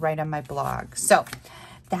video right on my blog. So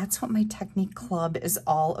that's what my Technique Club is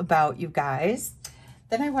all about, you guys.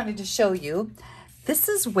 Then I wanted to show you, this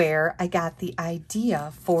is where I got the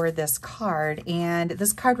idea for this card, and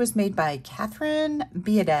this card was made by Catherine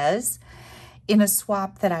Biadez in a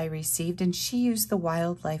swap that I received, and she used the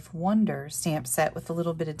Wildlife Wonder stamp set with a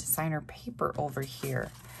little bit of designer paper over here.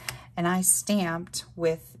 And I stamped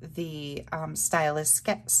with the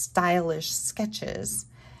stylish sketches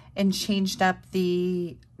and changed up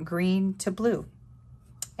the green to blue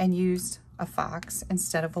and used a fox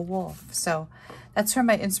instead of a wolf. So that's where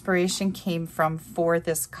my inspiration came from for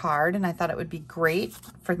this card, and I thought it would be great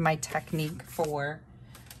for my technique for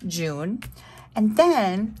June. And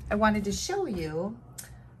then I wanted to show you,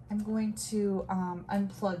 I'm going to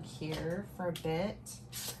unplug here for a bit.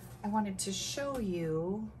 I wanted to show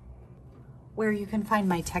you where you can find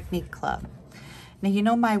my Technique Club. Now, you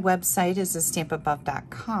know my website is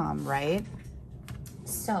AStampAbove.com, right?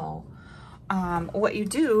 So what you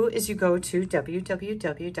do is you go to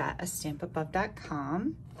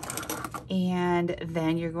www.AStampAbove.com, and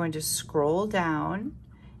then you're going to scroll down,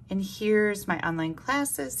 and here's my online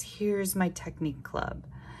classes, here's my Technique Club.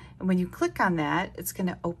 And when you click on that, it's going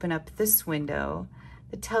to open up this window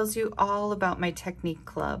that tells you all about my Technique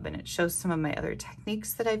Club, and it shows some of my other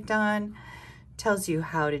techniques that I've done, tells you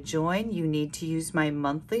how to join. You need to use my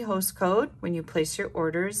monthly host code when you place your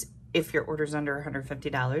orders, if your order's under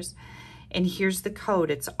 $150. And here's the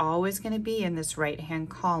code. It's always going to be in this right-hand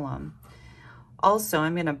column. Also,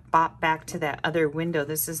 I'm going to bop back to that other window.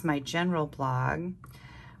 This is my general blog.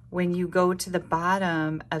 When you go to the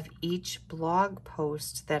bottom of each blog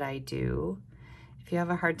post that I do, if If you have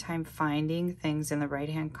a hard time finding things in the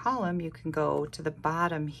right-hand column, you can go to the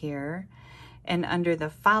bottom here, and under the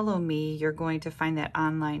Follow Me, you're going to find that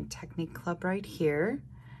online technique club right here.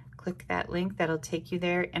 Click that link, that'll take you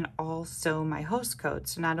there, and also my host code.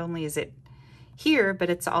 So not only is it here, but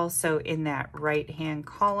it's also in that right-hand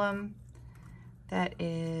column. That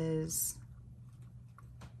is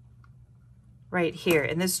right here,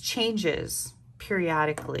 and this changes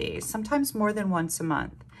periodically, sometimes more than once a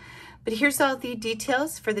month. But here's all the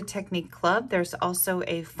details for the Technique Club. There's also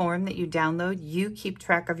a form that you download. You keep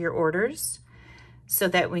track of your orders so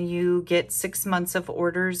that when you get 6 months of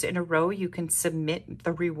orders in a row, you can submit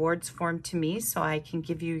the rewards form to me so I can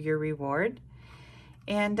give you your reward.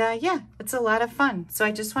 And yeah, it's a lot of fun. So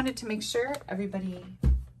I just wanted to make sure everybody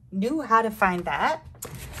knew how to find that.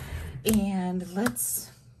 And let's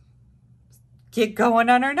get going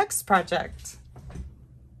on our next project.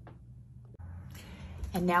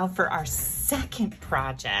 And now for our second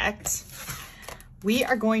project, we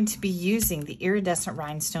are going to be using the Iridescent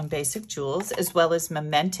Rhinestone Basic Jewels as well as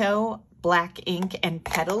Memento Black Ink and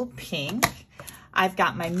Petal Pink. I've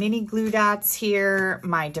got my mini glue dots here,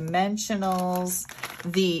 my dimensionals,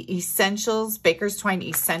 the Essentials, Baker's Twine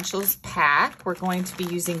Essentials pack. We're going to be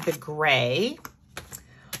using the gray.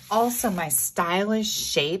 Also my Stylish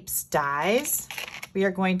Shapes dies. We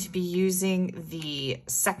are going to be using the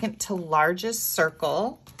second to largest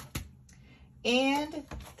circle and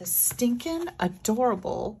the stinking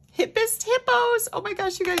adorable Hippest Hippos. Oh my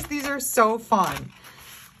gosh, you guys, these are so fun.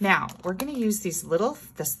 Now we're going to use this little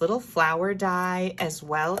flower die as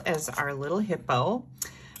well as our little hippo.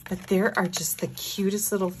 But there are just the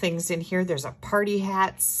cutest little things in here. There's a party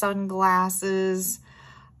hat, sunglasses.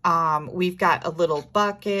 We've got a little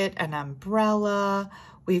bucket, an umbrella.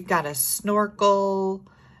 We've got a snorkel,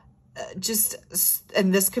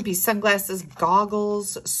 and this could be sunglasses,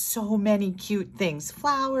 goggles, so many cute things.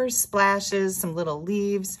 Flowers, splashes, some little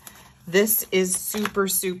leaves. This is super,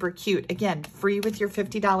 super cute. Again, free with your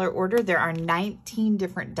 $50 order. There are 19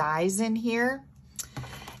 different dies in here.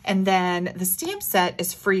 And then the stamp set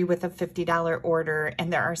is free with a $50 order,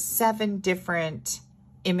 and there are 7 different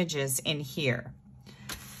images in here.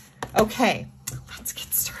 Okay, let's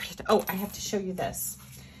get started. Oh, I have to show you this.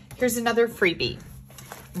 Here's another freebie.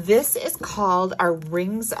 This is called our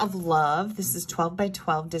Rings of Love. This is 12 by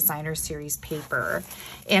 12 designer series paper.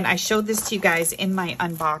 And I showed this to you guys in my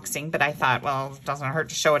unboxing, but I thought, well, it doesn't hurt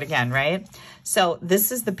to show it again, right? So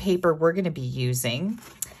this is the paper we're going to be using.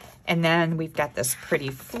 And then we've got this pretty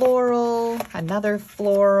floral, another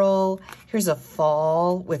floral. Here's a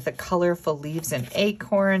fall with the colorful leaves and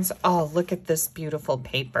acorns. Oh, look at this beautiful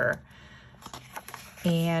paper.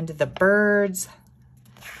 And the birds.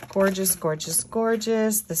 Gorgeous, gorgeous,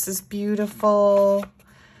 gorgeous. This is beautiful.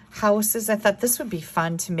 Houses. I thought this would be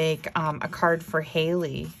fun to make a card for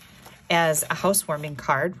Haley as a housewarming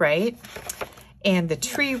card, right? And the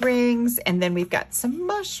tree rings. And then we've got some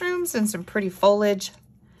mushrooms and some pretty foliage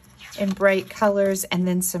in bright colors, and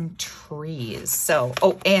then some trees. So,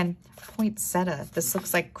 oh, and poinsettia. This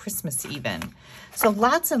looks like Christmas even. So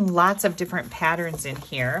lots and lots of different patterns in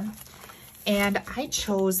here. And I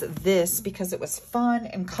chose this because it was fun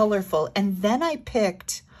and colorful. And then I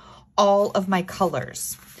picked all of my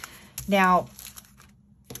colors. Now,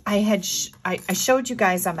 I showed you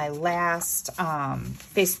guys on my last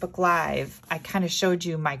Facebook Live, I kind of showed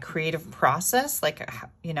you my creative process. Like,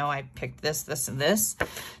 you know, I picked this, this, and this.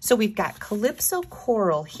 So we've got Calypso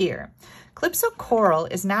Coral here. Calypso Coral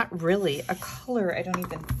is not really a color, I don't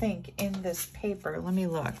even think, in this paper. Let me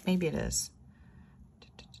look. Maybe it is.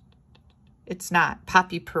 It's not.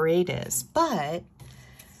 Poppy Parade is. But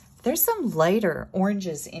there's some lighter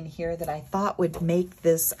oranges in here that I thought would make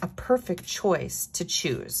this a perfect choice to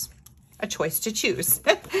choose. A choice to choose.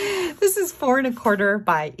 This is 4 1/4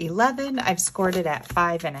 by 11. I've scored it at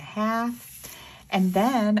 5 1/2. And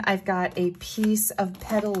then I've got a piece of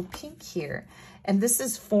petal pink here. And this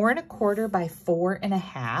is 4 1/4 by 4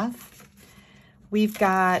 1/2. We've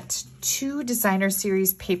got 2 designer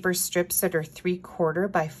series paper strips that are 3/4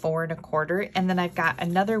 by 4 1/4. And then I've got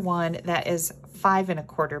another one that is 5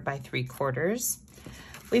 1/4 by 3/4.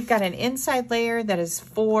 We've got an inside layer that is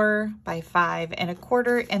 4 by 5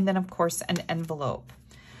 1/4. And then of course an envelope.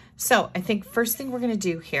 So I think first thing we're gonna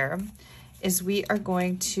do here is we are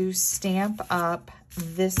going to stamp up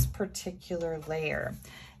this particular layer.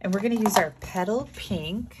 And we're gonna use our petal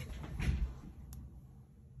pink.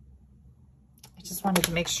 I just wanted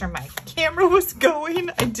to make sure my camera was going.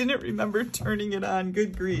 I didn't remember turning it on.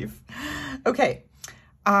 Good grief. Okay.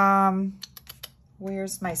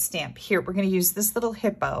 Where's my stamp? Here, we're going to use this little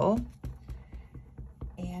hippo.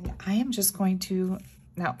 And I am just going to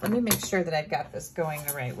Now, let me make sure that I've got this going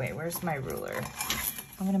the right way. Where's my ruler?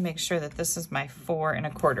 I'm gonna make sure that this is my 4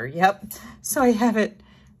 1/4. Yep, so I have it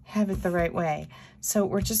the right way. So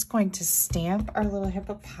we're just going to stamp our little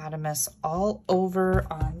hippopotamus all over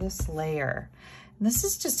on this layer. And this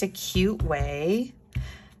is just a cute way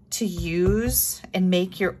to use and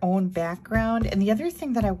make your own background. And the other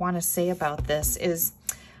thing that I want to say about this is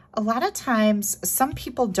a lot of times some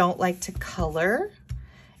people don't like to color,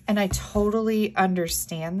 and I totally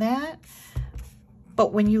understand that.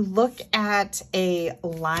 But when you look at a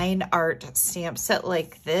line art stamp set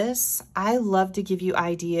like this, I love to give you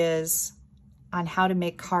ideas on how to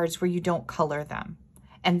make cards where you don't color them.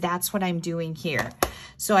 And that's what I'm doing here.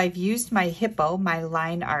 So I've used my hippo, my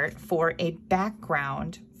line art, for a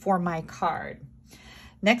background for my card.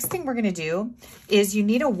 Next thing we're gonna do is you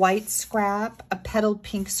need a white scrap, a petaled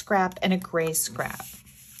pink scrap, and a gray scrap.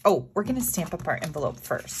 Oh, we're gonna stamp up our envelope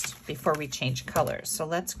first before we change colors. So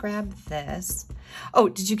let's grab this. Oh,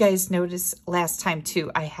 did you guys notice last time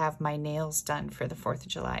too, I have my nails done for the 4th of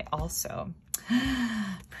July also.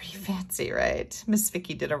 Pretty fancy, right? Miss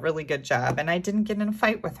Vicky did a really good job, and I didn't get in a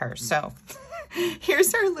fight with her. So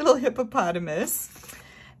here's our little hippopotamus.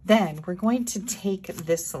 Then we're going to take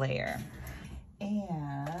this layer,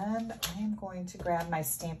 and I'm going to grab my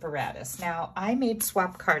Stamparatus. Now, I made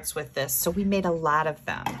swap cards with this, so we made a lot of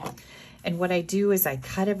them. And what I do is I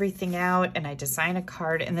cut everything out and I design a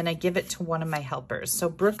card, and then I give it to one of my helpers. So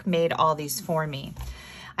Brooke made all these for me.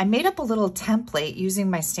 I made up a little template using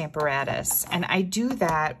my Stamparatus, and I do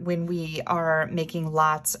that when we are making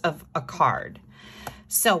lots of a card.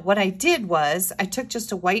 So what I did was I took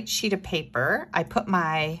just a white sheet of paper, I put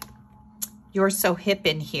my You're So Hip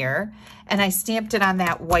in here, and I stamped it on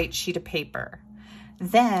that white sheet of paper.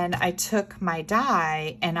 Then I took my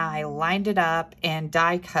die and I lined it up and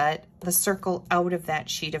die cut the circle out of that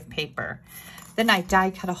sheet of paper. Then I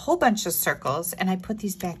die cut a whole bunch of circles, and I put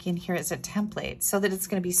these back in here as a template so that it's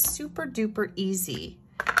gonna be super duper easy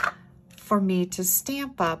for me to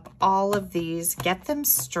stamp up all of these, get them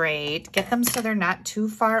straight, get them so they're not too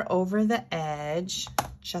far over the edge,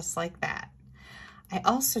 just like that. I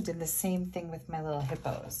also did the same thing with my little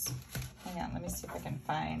hippos. Hang on, let me see if I can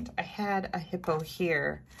find. I had a hippo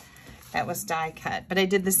here that was die cut, but I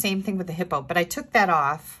did the same thing with the hippo, but I took that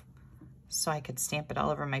off so I could stamp it all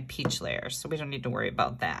over my peach layer, so we don't need to worry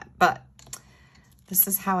about that. But this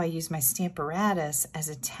is how I use my Stamparatus as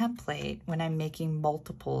a template when I'm making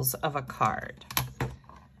multiples of a card.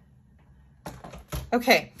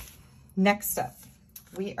 Okay, next up,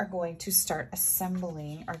 we are going to start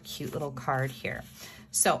assembling our cute little card here.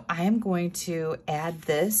 So I am going to add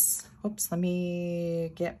this. Oops, let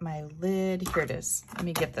me get my lid. Here it is. Let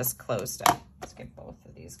me get this closed up. Let's get both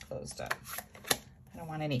of these closed up. I don't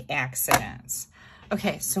want any accidents.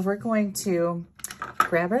 Okay, so we're going to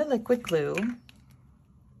grab our liquid glue.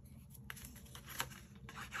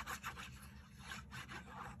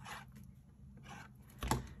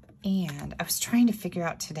 And I was trying to figure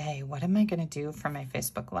out today, what am I gonna do for my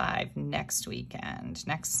Facebook Live next weekend,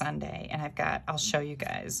 next Sunday? And I'll show you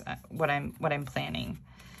guys what I'm planning.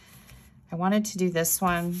 I wanted to do this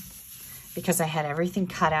one because I had everything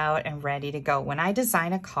cut out and ready to go. When I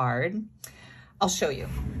design a card, I'll show you.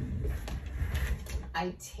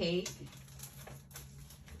 I take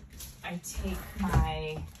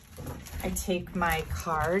my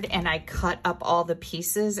card and I cut up all the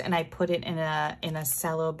pieces and I put it in a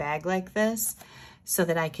cello bag like this so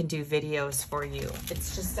that I can do videos for you.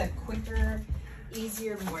 It's just a quicker,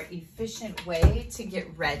 easier, more efficient way to get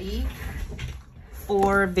ready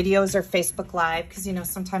for videos or Facebook Live, because you know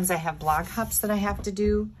sometimes I have blog hops that I have to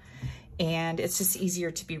do, and it's just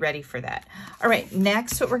easier to be ready for that. All right,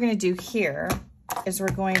 next what we're gonna do here is we're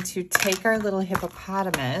going to take our little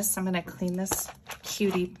hippopotamus. I'm gonna clean this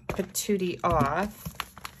cutie patootie off,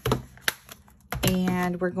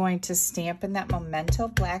 and we're going to stamp in that Memento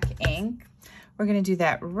black ink. We're gonna do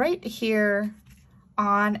that right here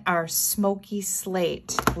on our smoky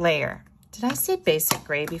slate layer. Did I say basic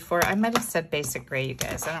gray before? I might have said basic gray, you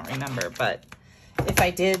guys. I don't remember, but if I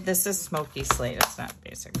did, this is smoky slate. It's not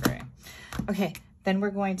basic gray. Okay, then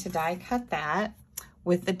we're going to die cut that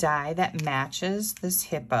with the die that matches this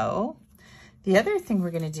hippo. The other thing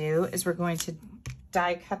we're gonna do is we're going to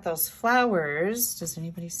die cut those flowers. Does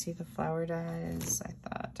anybody see the flower dies? I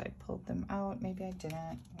thought I pulled them out. Maybe I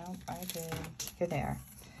didn't. Nope, I did. Here they are.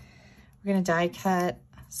 We're gonna die cut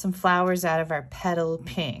some flowers out of our petal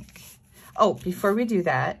pink. Oh, before we do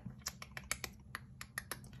that,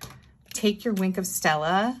 take your Wink of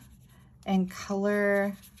Stella and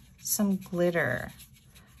color some glitter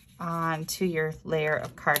onto your layer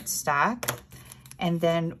of cardstock. And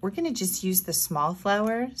then we're gonna just use the small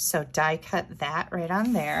flower, so die cut that right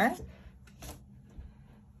on there.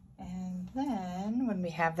 And then when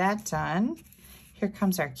we have that done, here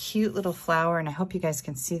comes our cute little flower, and I hope you guys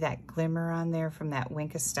can see that glimmer on there from that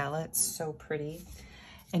Wink Estella. It's so pretty.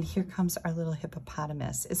 And here comes our little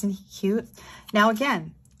hippopotamus. Isn't he cute? Now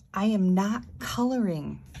again, I am not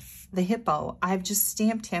coloring the hippo. I've just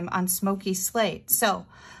stamped him on smoky slate. So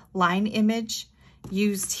line image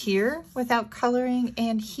used here without coloring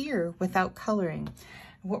and here without coloring.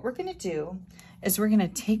 What we're gonna do is we're gonna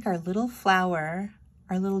take our little flower,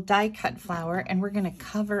 our little die cut flower, and we're gonna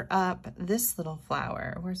cover up this little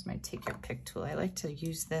flower. Where's my take your pick tool? I like to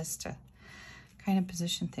use this to kind of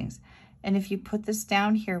position things. And if you put this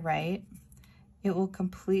down here right, it will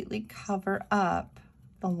completely cover up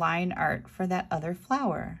the line art for that other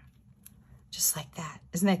flower. Just like that.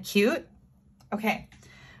 Isn't that cute? Okay,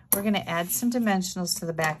 we're gonna add some dimensionals to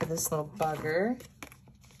the back of this little bugger.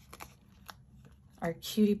 Our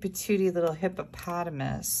cutie patootie little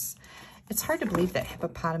hippopotamus. It's hard to believe that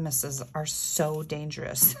hippopotamuses are so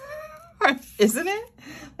dangerous, isn't it?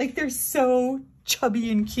 Like they're so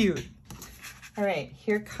chubby and cute. All right,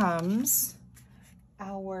 here comes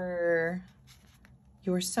our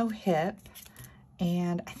You're So Hip.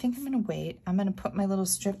 And I think I'm gonna wait. I'm gonna put my little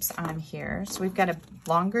strips on here. So we've got a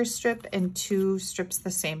longer strip and 2 strips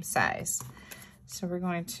the same size. So we're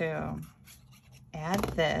going to add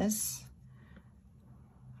this.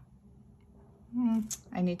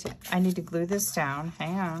 I need to glue this down.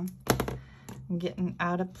 Hang on. I'm getting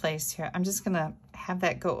out of place here. I'm just gonna have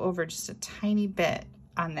that go over just a tiny bit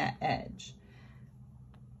on that edge.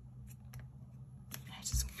 I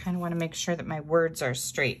just kind of want to make sure that my words are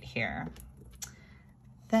straight here.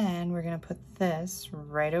 Then we're gonna put this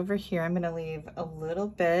right over here. I'm gonna leave a little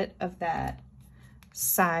bit of that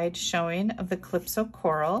side showing of the Calypso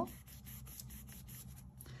coral.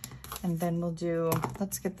 And then we'll do,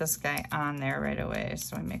 let's get this guy on there right away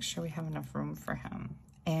so we make sure we have enough room for him.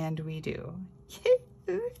 And we do. He's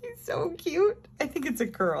so cute. I think it's a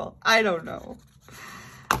girl. I don't know.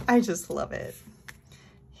 I just love it.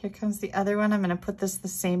 Here comes the other one. I'm gonna put this the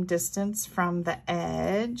same distance from the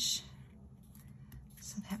edge.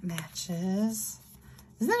 So that matches.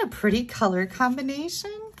 Isn't that a pretty color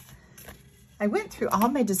combination? I went through all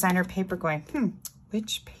my designer paper going,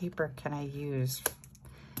 which paper can I use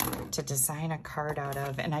to design a card out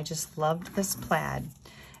of? And I just loved this plaid.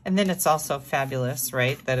 And then it's also fabulous,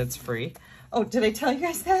 right? That it's free. Oh, did I tell you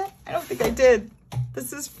guys that? I don't think I did.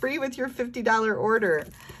 This is free with your $50 order.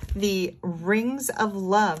 The Rings of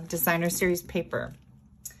Love Designer Series paper.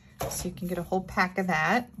 So you can get a whole pack of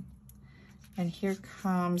that. And here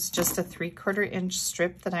comes just a 3/4 inch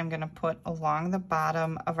strip that I'm gonna put along the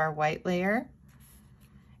bottom of our white layer.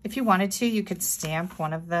 If you wanted to, you could stamp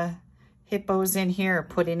one of the hippos in here or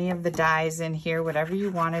put any of the dies in here, whatever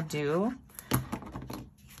you wanna do.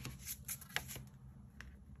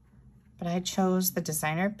 But I chose the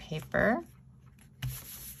designer paper.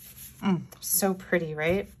 So pretty,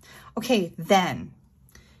 right? Okay, then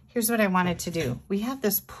here's what I wanted to do. We have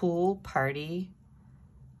this pool party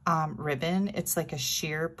ribbon. It's like a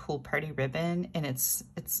sheer pool party ribbon, and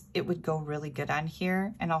it would go really good on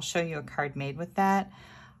here. And I'll show you a card made with that.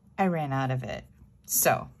 I ran out of it.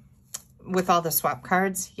 So with all the swap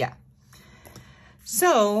cards, yeah.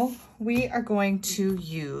 So we are going to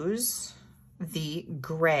use the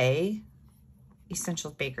gray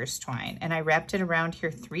Essential Baker's twine, and I wrapped it around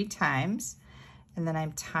here 3 times, and then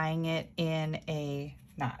I'm tying it in a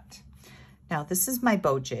knot. Now this is my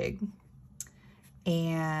bow jig,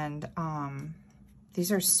 and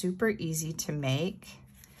these are super easy to make.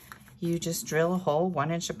 You just drill a hole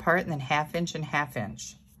 1 inch apart and then 1/2 inch and 1/2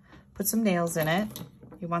 inch. Put some nails in it.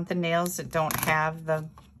 You want the nails that don't have the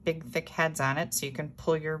big thick heads on it so you can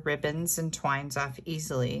pull your ribbons and twines off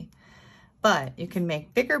easily. But you can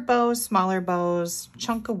make bigger bows, smaller bows,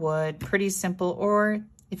 chunk of wood, pretty simple, or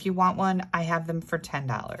if you want one, I have them for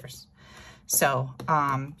 $10. So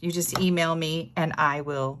you just email me and I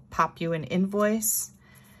will pop you an invoice.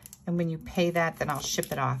 And when you pay that, then I'll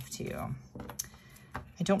ship it off to you.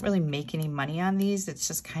 I don't really make any money on these. It's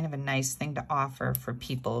just kind of a nice thing to offer for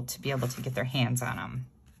people to be able to get their hands on them.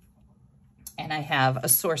 And I have a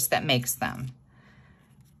source that makes them.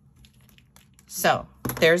 So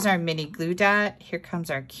there's our mini glue dot. Here comes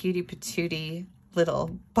our cutie patootie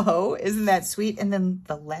little bow. Isn't that sweet? And then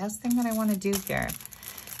the last thing that I want to do here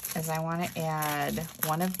is I want to add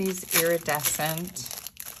one of these iridescent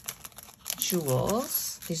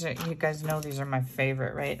jewels. These are, you guys know these are my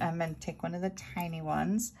favorite, right? I'm going to take one of the tiny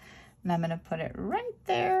ones and I'm going to put it right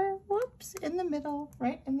there. Whoop. oops, in the middle,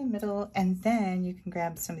 right in the middle. And then you can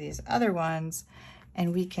grab some of these other ones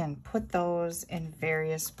and we can put those in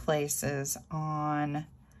various places on,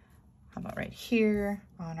 how about right here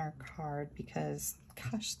on our card, because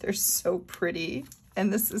gosh, they're so pretty.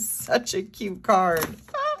 And this is such a cute card.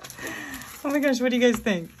 Oh my gosh, what do you guys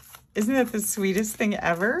think? Isn't that the sweetest thing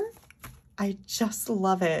ever? I just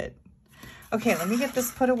love it. Okay, let me get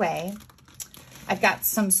this put away. I've got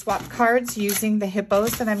some swap cards using the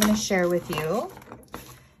hippos that I'm going to share with you.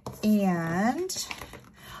 And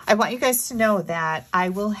I want you guys to know that I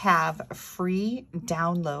will have free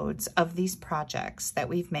downloads of these projects that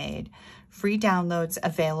we've made. Free downloads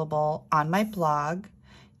available on my blog.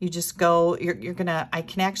 You just go, I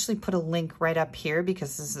can actually put a link right up here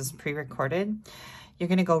because this is pre-recorded. You're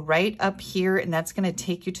gonna go right up here and that's gonna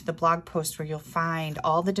take you to the blog post where you'll find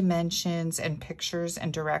all the dimensions and pictures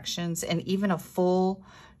and directions and even a full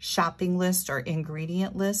shopping list or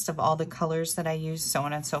ingredient list of all the colors that I use, so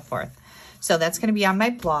on and so forth. So that's gonna be on my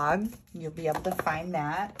blog. You'll be able to find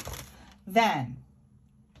that. Then,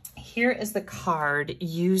 here is the card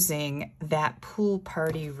using that pool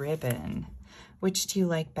party ribbon. Which do you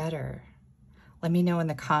like better? Let me know in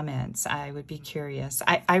the comments. I would be curious.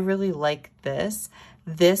 I really like this.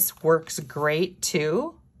 This works great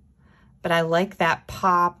too, but I like that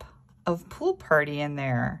pop of pool party in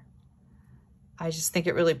there. I just think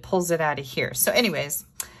it really pulls it out of here. So anyways,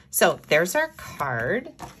 so there's our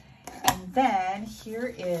card. And then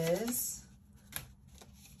here's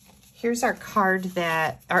our card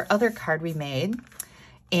our other card we made.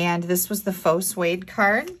 And this was the faux suede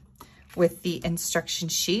card with the instruction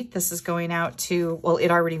sheet. This is going out to, well,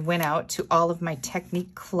 it already went out to all of my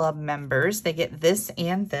Technique Club members. They get this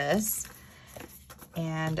and this,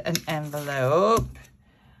 and an envelope.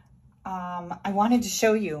 I wanted to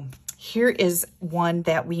show you, here is one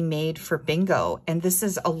that we made for bingo, and this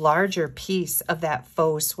is a larger piece of that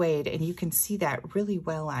faux suede, and you can see that really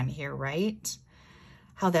well on here, right?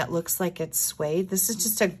 How that looks like it's suede. This is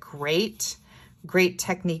just a great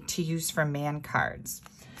technique to use for man cards.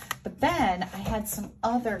 But then I had some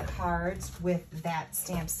other cards with that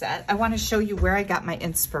stamp set. I want to show you where I got my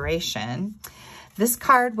inspiration. This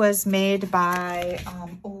card was made by,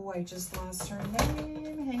 oh, I just lost her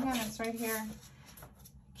name. Hang on, it's right here.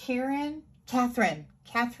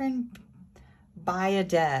 Catherine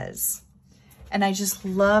Bayadez. And I just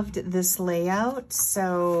loved this layout.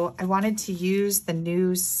 So I wanted to use the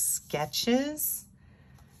new Sketches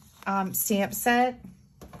stamp set.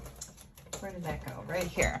 Where did that go? Right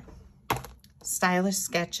here. Stylish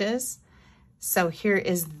Sketches. So here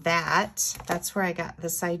is that. That's where I got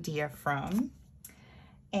this idea from.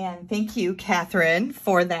 And thank you, Catherine,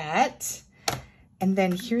 for that. And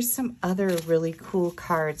then here's some other really cool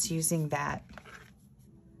cards using that.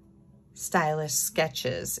 Stylish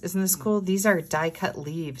Sketches. Isn't this cool? These are die-cut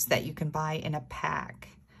leaves that you can buy in a pack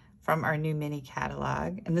from our new mini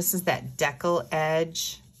catalog. And this is that decal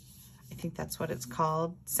edge, I think that's what it's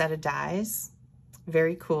called, set of dies.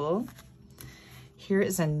 Very cool. Here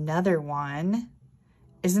is another one.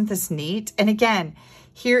 Isn't this neat? And again,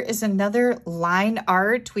 here is another line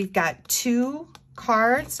art. We've got 2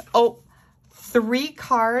 cards. Oh, 3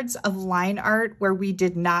 cards of line art where we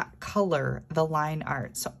did not color the line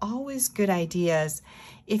art. So always good ideas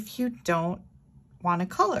if you don't want to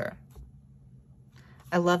color.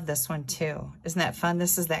 I love this one too. Isn't that fun?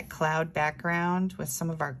 This is that cloud background with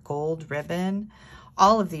some of our gold ribbon.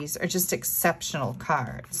 All of these are just exceptional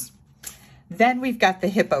cards. Then we've got the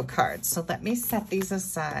hippo cards. So let me set these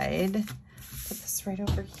aside. Put this right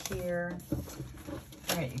over here.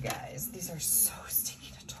 All right, you guys, these are so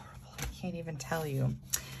stinking adorable. I can't even tell you.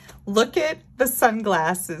 Look at the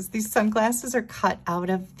sunglasses. These sunglasses are cut out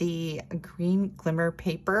of the green glimmer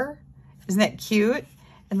paper. Isn't that cute?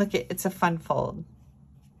 And look, it's a fun fold.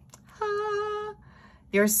 Ah,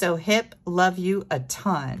 you're so hip. Love you a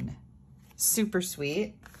ton. Super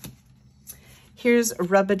sweet. Here's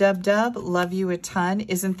Rub-a-Dub-Dub, love you a ton.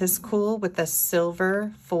 Isn't this cool with the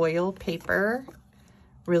silver foil paper?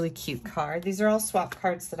 Really cute card. These are all swap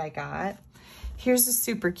cards that I got. Here's a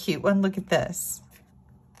super cute one. Look at this.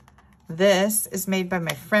 This is made by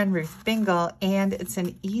my friend Ruth Bingle, and it's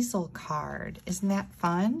an easel card. Isn't that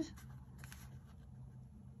fun?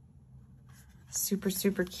 Super,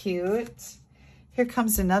 super cute. Here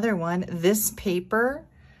comes another one. This paper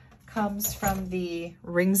comes from the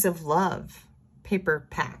Rings of Love paper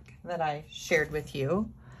pack that I shared with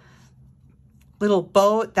you. Little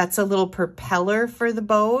boat, that's a little propeller for the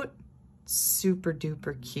boat. Super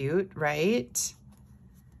duper cute, right?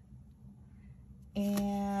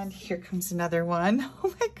 And here comes another one.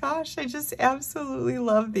 Oh my gosh, I just absolutely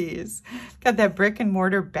love these. Got that brick and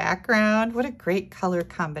mortar background. What a great color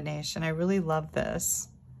combination. I really love this.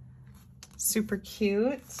 Super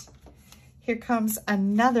cute. Here comes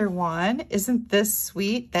another one. Isn't this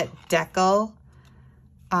sweet? That decal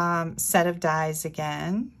set of dies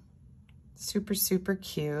again. Super, super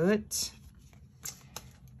cute.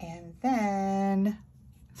 And then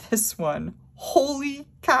this one. Holy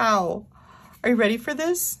cow. Are you ready for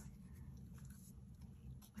this?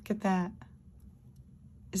 Look at that.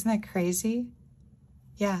 Isn't that crazy?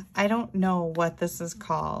 Yeah, I don't know what this is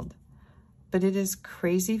called, but it is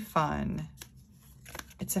crazy fun.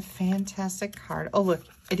 It's a fantastic card. Oh, look,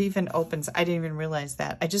 it even opens. I didn't even realize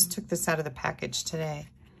that. I just took this out of the package today.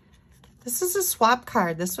 This is a swap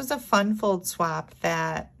card. This was a fun fold swap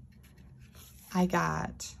that I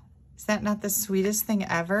got. Is that not the sweetest thing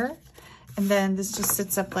ever? And then this just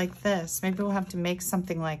sits up like this. Maybe we'll have to make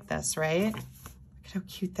something like this, right? Look at how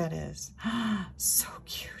cute that is. So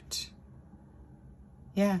cute.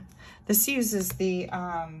 Yeah. This uses the,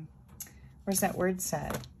 where's that word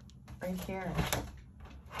set? Right here.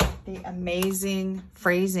 The amazing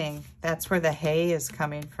phrasing. That's where the hey is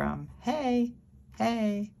coming from. Hey,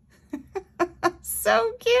 hey.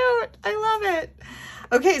 So cute. I love it.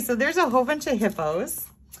 Okay, so there's a whole bunch of hippos.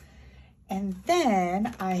 And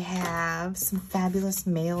then I have some fabulous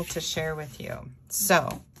mail to share with you.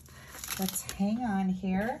 So let's hang on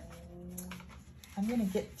here. I'm going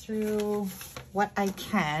to get through what I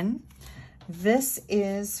can. This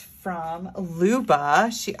is from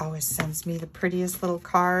Luba. She always sends me the prettiest little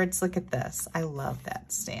cards. Look at this. I love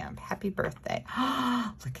that stamp. Happy birthday.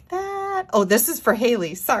 Look at that. Oh, this is for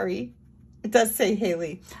Haley. Sorry. It does say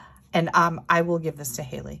Haley. And I will give this to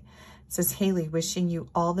Haley. It says, Haley, wishing you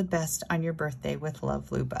all the best on your birthday with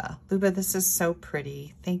love, Luba. Luba, this is so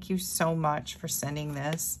pretty. Thank you so much for sending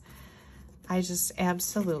this. I just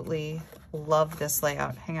absolutely love this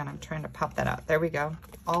layout. Hang on, I'm trying to pop that out. There we go.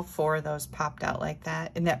 All four of those popped out like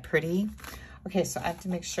that. Isn't that pretty? Okay, so I have to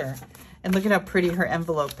make sure. And look at how pretty her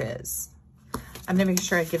envelope is. I'm gonna make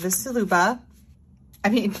sure I give this to Luba. I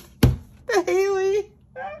mean, Haley,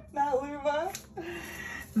 not Luba.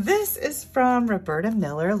 This is from Roberta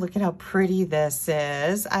Miller. Look at how pretty this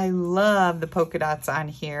is. I love the polka dots on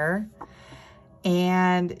here.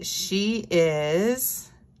 And she is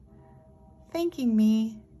thanking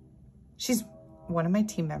me. She's one of my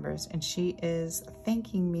team members, and she is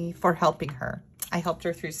thanking me for helping her. I helped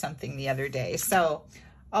her through something the other day. So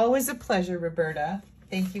always a pleasure, Roberta.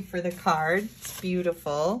 Thank you for the card. It's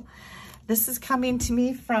beautiful. This is coming to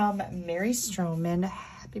me from Mary Stroman.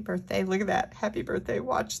 Happy birthday. Look at that. Happy birthday.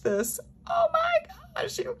 Watch this. Oh my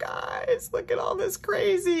gosh, you guys. Look at all this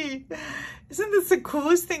crazy. Isn't this the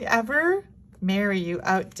coolest thing ever? Mary, you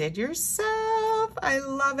outdid yourself. I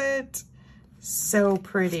love it. So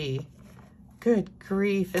pretty. Good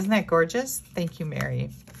grief. Isn't that gorgeous? Thank you,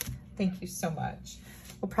 Mary. Thank you so much.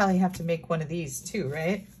 We'll probably have to make one of these too,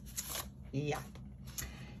 right? Yeah.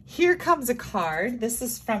 Here comes a card. This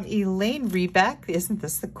is from Elaine Rebeck. Isn't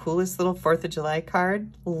this the coolest little 4th of July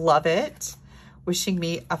card? Love it. Wishing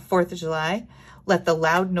me a 4th of July. Let the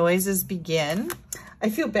loud noises begin. I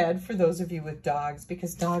feel bad for those of you with dogs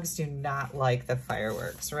because dogs do not like the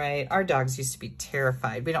fireworks, right? Our dogs used to be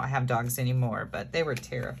terrified. We don't have dogs anymore, but they were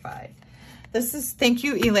terrified. This is, thank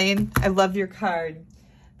you, Elaine. I love your card.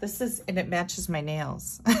 This is, and it matches my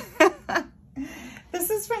nails. This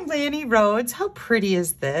is from Lanny Rhodes. How pretty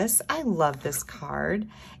is this? I love this card.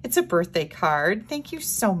 It's a birthday card. Thank you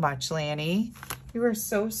so much, Lanny. You are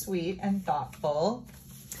so sweet and thoughtful.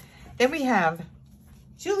 Then we have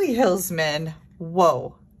Julie Hilsman.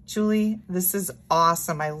 Whoa, Julie, this is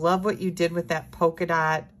awesome. I love what you did with that polka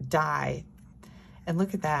dot die. And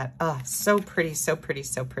look at that. Oh, so pretty, so pretty,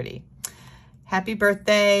 so pretty. Happy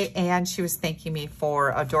birthday. And she was thanking me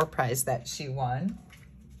for a door prize that she won.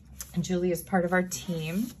 And Julie is part of our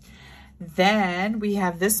team. Then we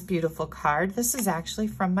have this beautiful card. This is actually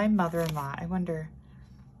from my mother-in-law. I wonder,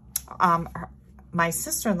 my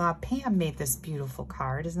sister-in-law, Pam, made this beautiful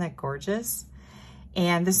card. Isn't that gorgeous?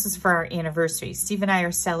 And this is for our anniversary. Steve and I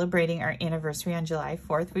are celebrating our anniversary on July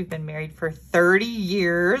 4th. We've been married for 30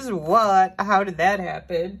 years. What? How did that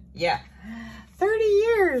happen? Yeah, 30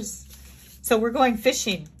 years. So we're going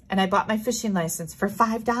fishing, and I bought my fishing license for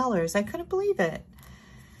 $5. I couldn't believe it.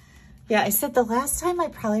 Yeah, I said the last time I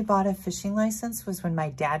probably bought a fishing license was when my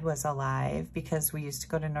dad was alive, because we used to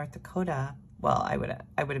go to North Dakota. Well, I would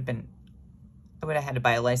have had to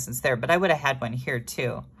buy a license there, but I would have had one here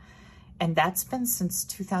too. And that's been since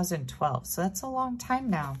 2012, so that's a long time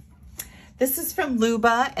now. This is from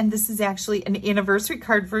Luba, and this is actually an anniversary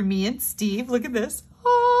card for me and Steve. Look at this.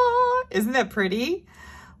 Oh, isn't that pretty?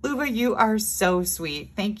 Luba, you are so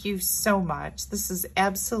sweet. Thank you so much. This is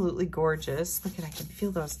absolutely gorgeous. Look at, I can feel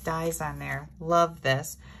those dies on there. Love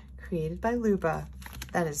this. Created by Luba.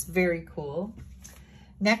 That is very cool.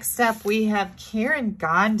 Next up, we have Karen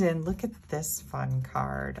Gondon. Look at this fun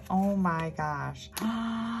card. Oh my gosh.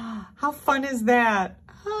 How fun is that?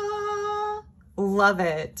 Love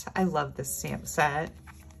it. I love this stamp set.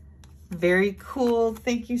 Very cool.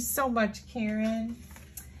 Thank you so much, Karen.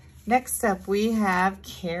 Next up, we have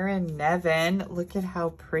Karen Nevin. Look at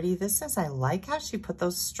how pretty this is. I like how she put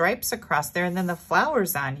those stripes across there and then the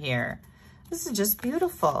flowers on here. This is just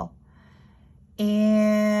beautiful.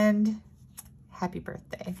 And happy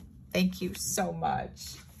birthday. Thank you so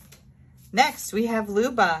much. Next, we have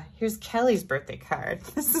Luba. Here's Kelly's birthday card.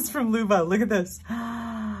 This is from Luba. Look at this.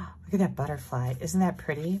 Look at that butterfly. Isn't that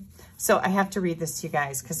pretty? So I have to read this to you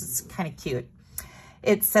guys because it's kind of cute.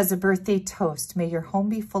 It says, a birthday toast. May your home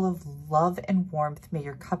be full of love and warmth. May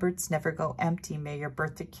your cupboards never go empty. May your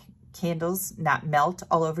birthday candles not melt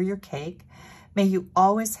all over your cake. May you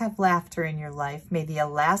always have laughter in your life. May the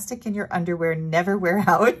elastic in your underwear never wear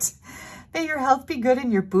out. May your health be good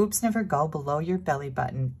and your boobs never go below your belly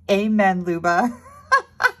button. Amen, Luba.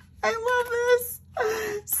 I love this.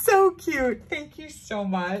 So cute. Thank you so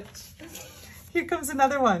much. Here comes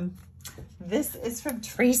another one. This is from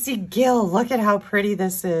Tracy Gill. Look at how pretty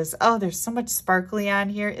this is. Oh, there's so much sparkly on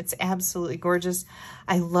here. It's absolutely gorgeous.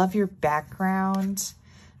 I love your background.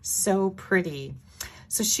 So pretty.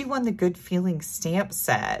 So she won the Good Feeling stamp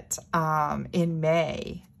set in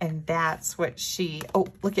May. And that's what she, oh,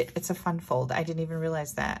 look at, it's a fun fold. I didn't even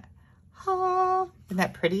realize that. Oh, isn't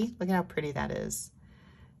that pretty? Look at how pretty that is.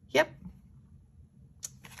 Yep.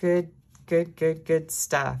 Good, good, good, good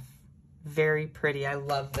stuff. Very pretty. I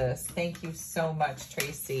love this. Thank you so much,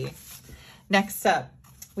 Tracy. Next up,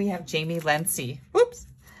 we have Jamie Lency. Whoops.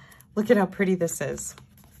 Look at how pretty this is.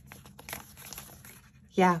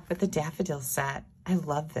 Yeah, with the daffodil set. I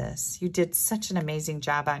love this. You did such an amazing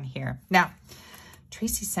job on here. Now,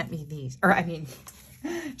 Tracy sent me these, or I mean,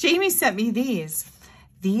 Jamie sent me these.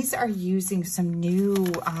 These are using some new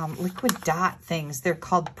liquid dot things. They're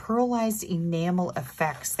called pearlized enamel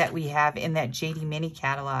effects that we have in that JD Mini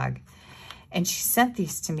catalog. And she sent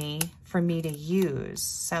these to me for me to use.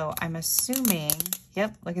 So I'm assuming,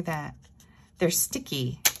 yep, look at that. They're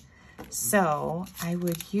sticky. So I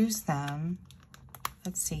would use them.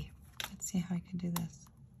 Let's see how I can do this.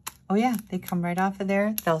 Oh yeah, they come right off of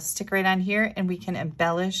there. They'll stick right on here and we can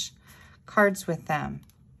embellish cards with them.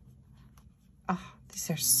 Oh, these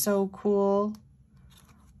are so cool.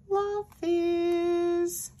 Love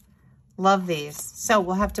these. Love these. So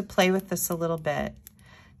we'll have to play with this a little bit.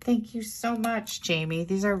 Thank you so much, Jamie.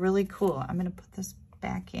 These are really cool. I'm gonna put this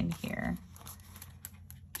back in here.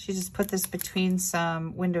 She just put this between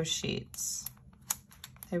some window sheets.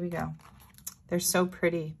 There we go. They're so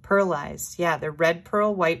pretty. Pearlized. Yeah, they're red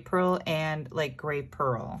pearl, white pearl, and like gray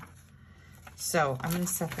pearl. So I'm going to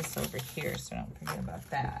set this over here so I don't forget about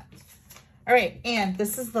that. All right, and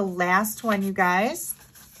this is the last one, you guys.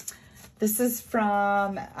 This is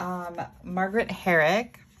from Margaret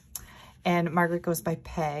Herrick. And Margaret goes by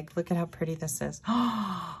Peg. Look at how pretty this is.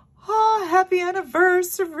 Oh, happy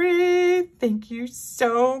anniversary. Thank you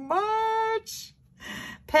so much.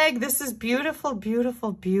 Peg, this is beautiful,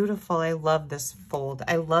 beautiful, beautiful. I love this fold.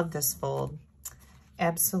 I love this fold.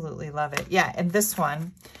 Absolutely love it. Yeah, and this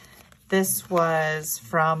one, this was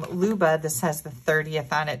from Luba. This has the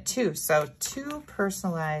 30th on it too. So 2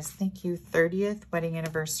 personalized, thank you, 30th wedding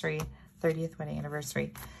anniversary, 30th wedding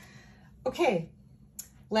anniversary. Okay,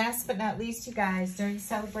 last but not least, you guys, during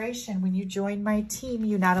celebration, when you join my team,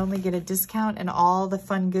 you not only get a discount and all the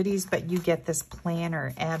fun goodies, but you get this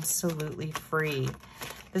planner absolutely free.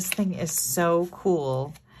 This thing is so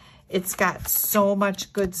cool. It's got so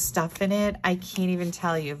much good stuff in it. I can't even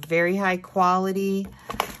tell you. Very high quality,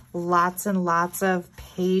 lots and lots of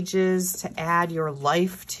pages to add your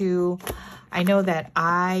life to. I know that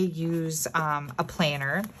I use a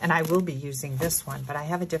planner, and I will be using this one, but I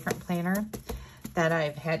have a different planner that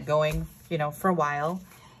I've had going, you know, for a while,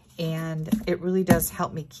 and it really does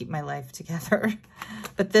help me keep my life together.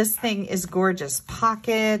 But this thing is gorgeous.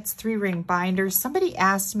 Pockets, 3-ring binders. Somebody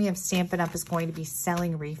asked me if Stampin' Up! Is going to be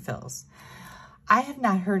selling refills. I have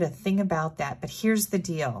not heard a thing about that, but here's the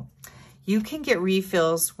deal. You can get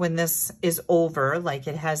refills when this is over, like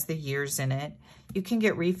it has the years in it. You can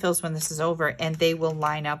get refills when this is over, and they will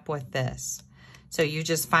line up with this. So you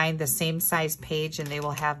just find the same size page, and they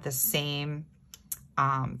will have the same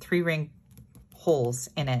 3-ring holes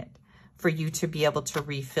in it for you to be able to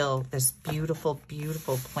refill this beautiful,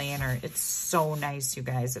 beautiful planner. It's so nice, you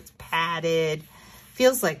guys. It's padded.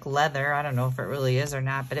 Feels like leather. I don't know if it really is or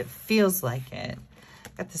not, but it feels like it.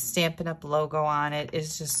 Got the Stampin' Up! Logo on it.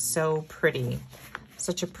 It's just so pretty.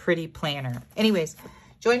 Such a pretty planner. Anyways,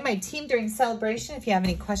 join my team during celebration. If you have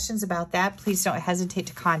any questions about that, please don't hesitate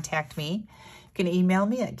to contact me. You can email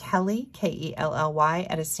me at Kelly, Kelly, at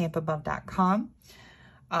AStampAbove.com.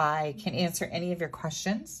 I can answer any of your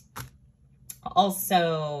questions.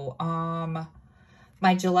 Also,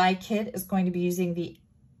 my July kit is going to be using the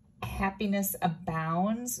Happiness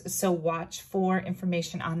Abounds, so watch for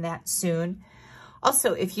information on that soon.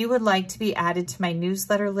 Also, if you would like to be added to my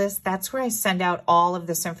newsletter list, that's where I send out all of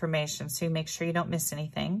this information, so you make sure you don't miss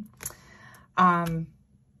anything. Pop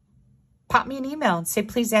me an email and say,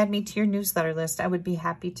 please add me to your newsletter list. I would be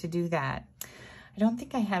happy to do that. I don't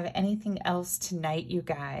think I have anything else tonight, you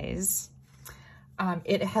guys.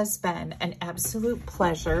 It has been an absolute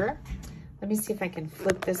pleasure. Let me see if I can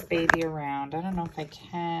flip this baby around. I don't know if I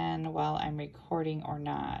can while I'm recording or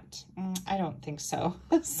not. I don't think so.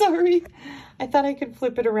 Sorry. I thought I could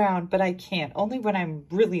flip it around, but I can't. Only when I'm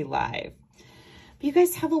really live. But you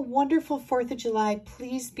guys have a wonderful 4th of July.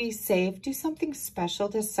 Please be safe. Do something special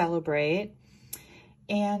to celebrate.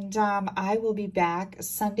 And I will be back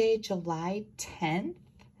Sunday, July 10th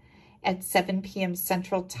at 7 p.m.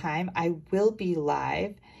 Central Time. I will be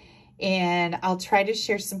live. And I'll try to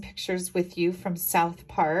share some pictures with you from South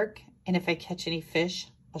Park. And if I catch any fish,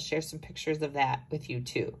 I'll share some pictures of that with you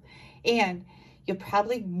too. And you'll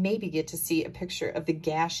probably maybe get to see a picture of the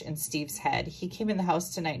gash in Steve's head. He came in the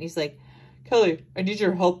house tonight and he's like, Kelly, I need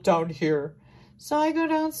your help down here. So I go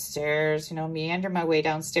downstairs, you know, meander my way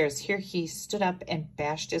downstairs. Here he stood up and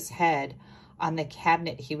bashed his head on the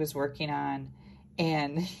cabinet he was working on.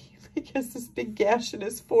 And he has this big gash in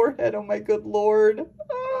his forehead. Oh my good Lord.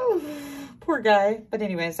 Oh, poor guy. But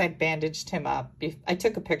anyways, I bandaged him up. I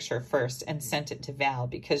took a picture first and sent it to Val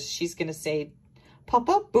because she's going to say,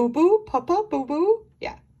 Papa, boo-boo, Papa, boo-boo.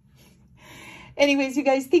 Yeah. Anyways, you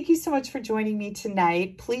guys, thank you so much for joining me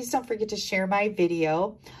tonight. Please don't forget to share my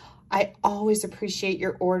video. I always appreciate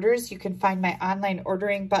your orders. You can find my online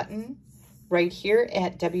ordering button right here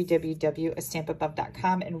at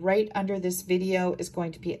www.AStampAbove.com. And right under this video is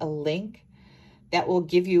going to be a link that will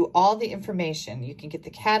give you all the information. You can get the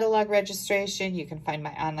catalog registration. You can find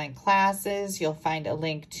my online classes. You'll find a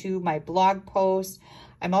link to my blog post.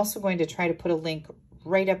 I'm also going to try to put a link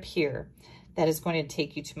right up here that is going to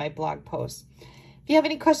take you to my blog post. If you have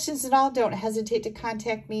any questions at all, don't hesitate to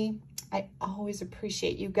contact me. I always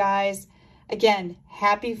appreciate you guys. Again,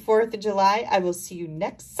 happy 4th of July. I will see you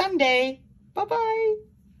next Sunday. Bye-bye.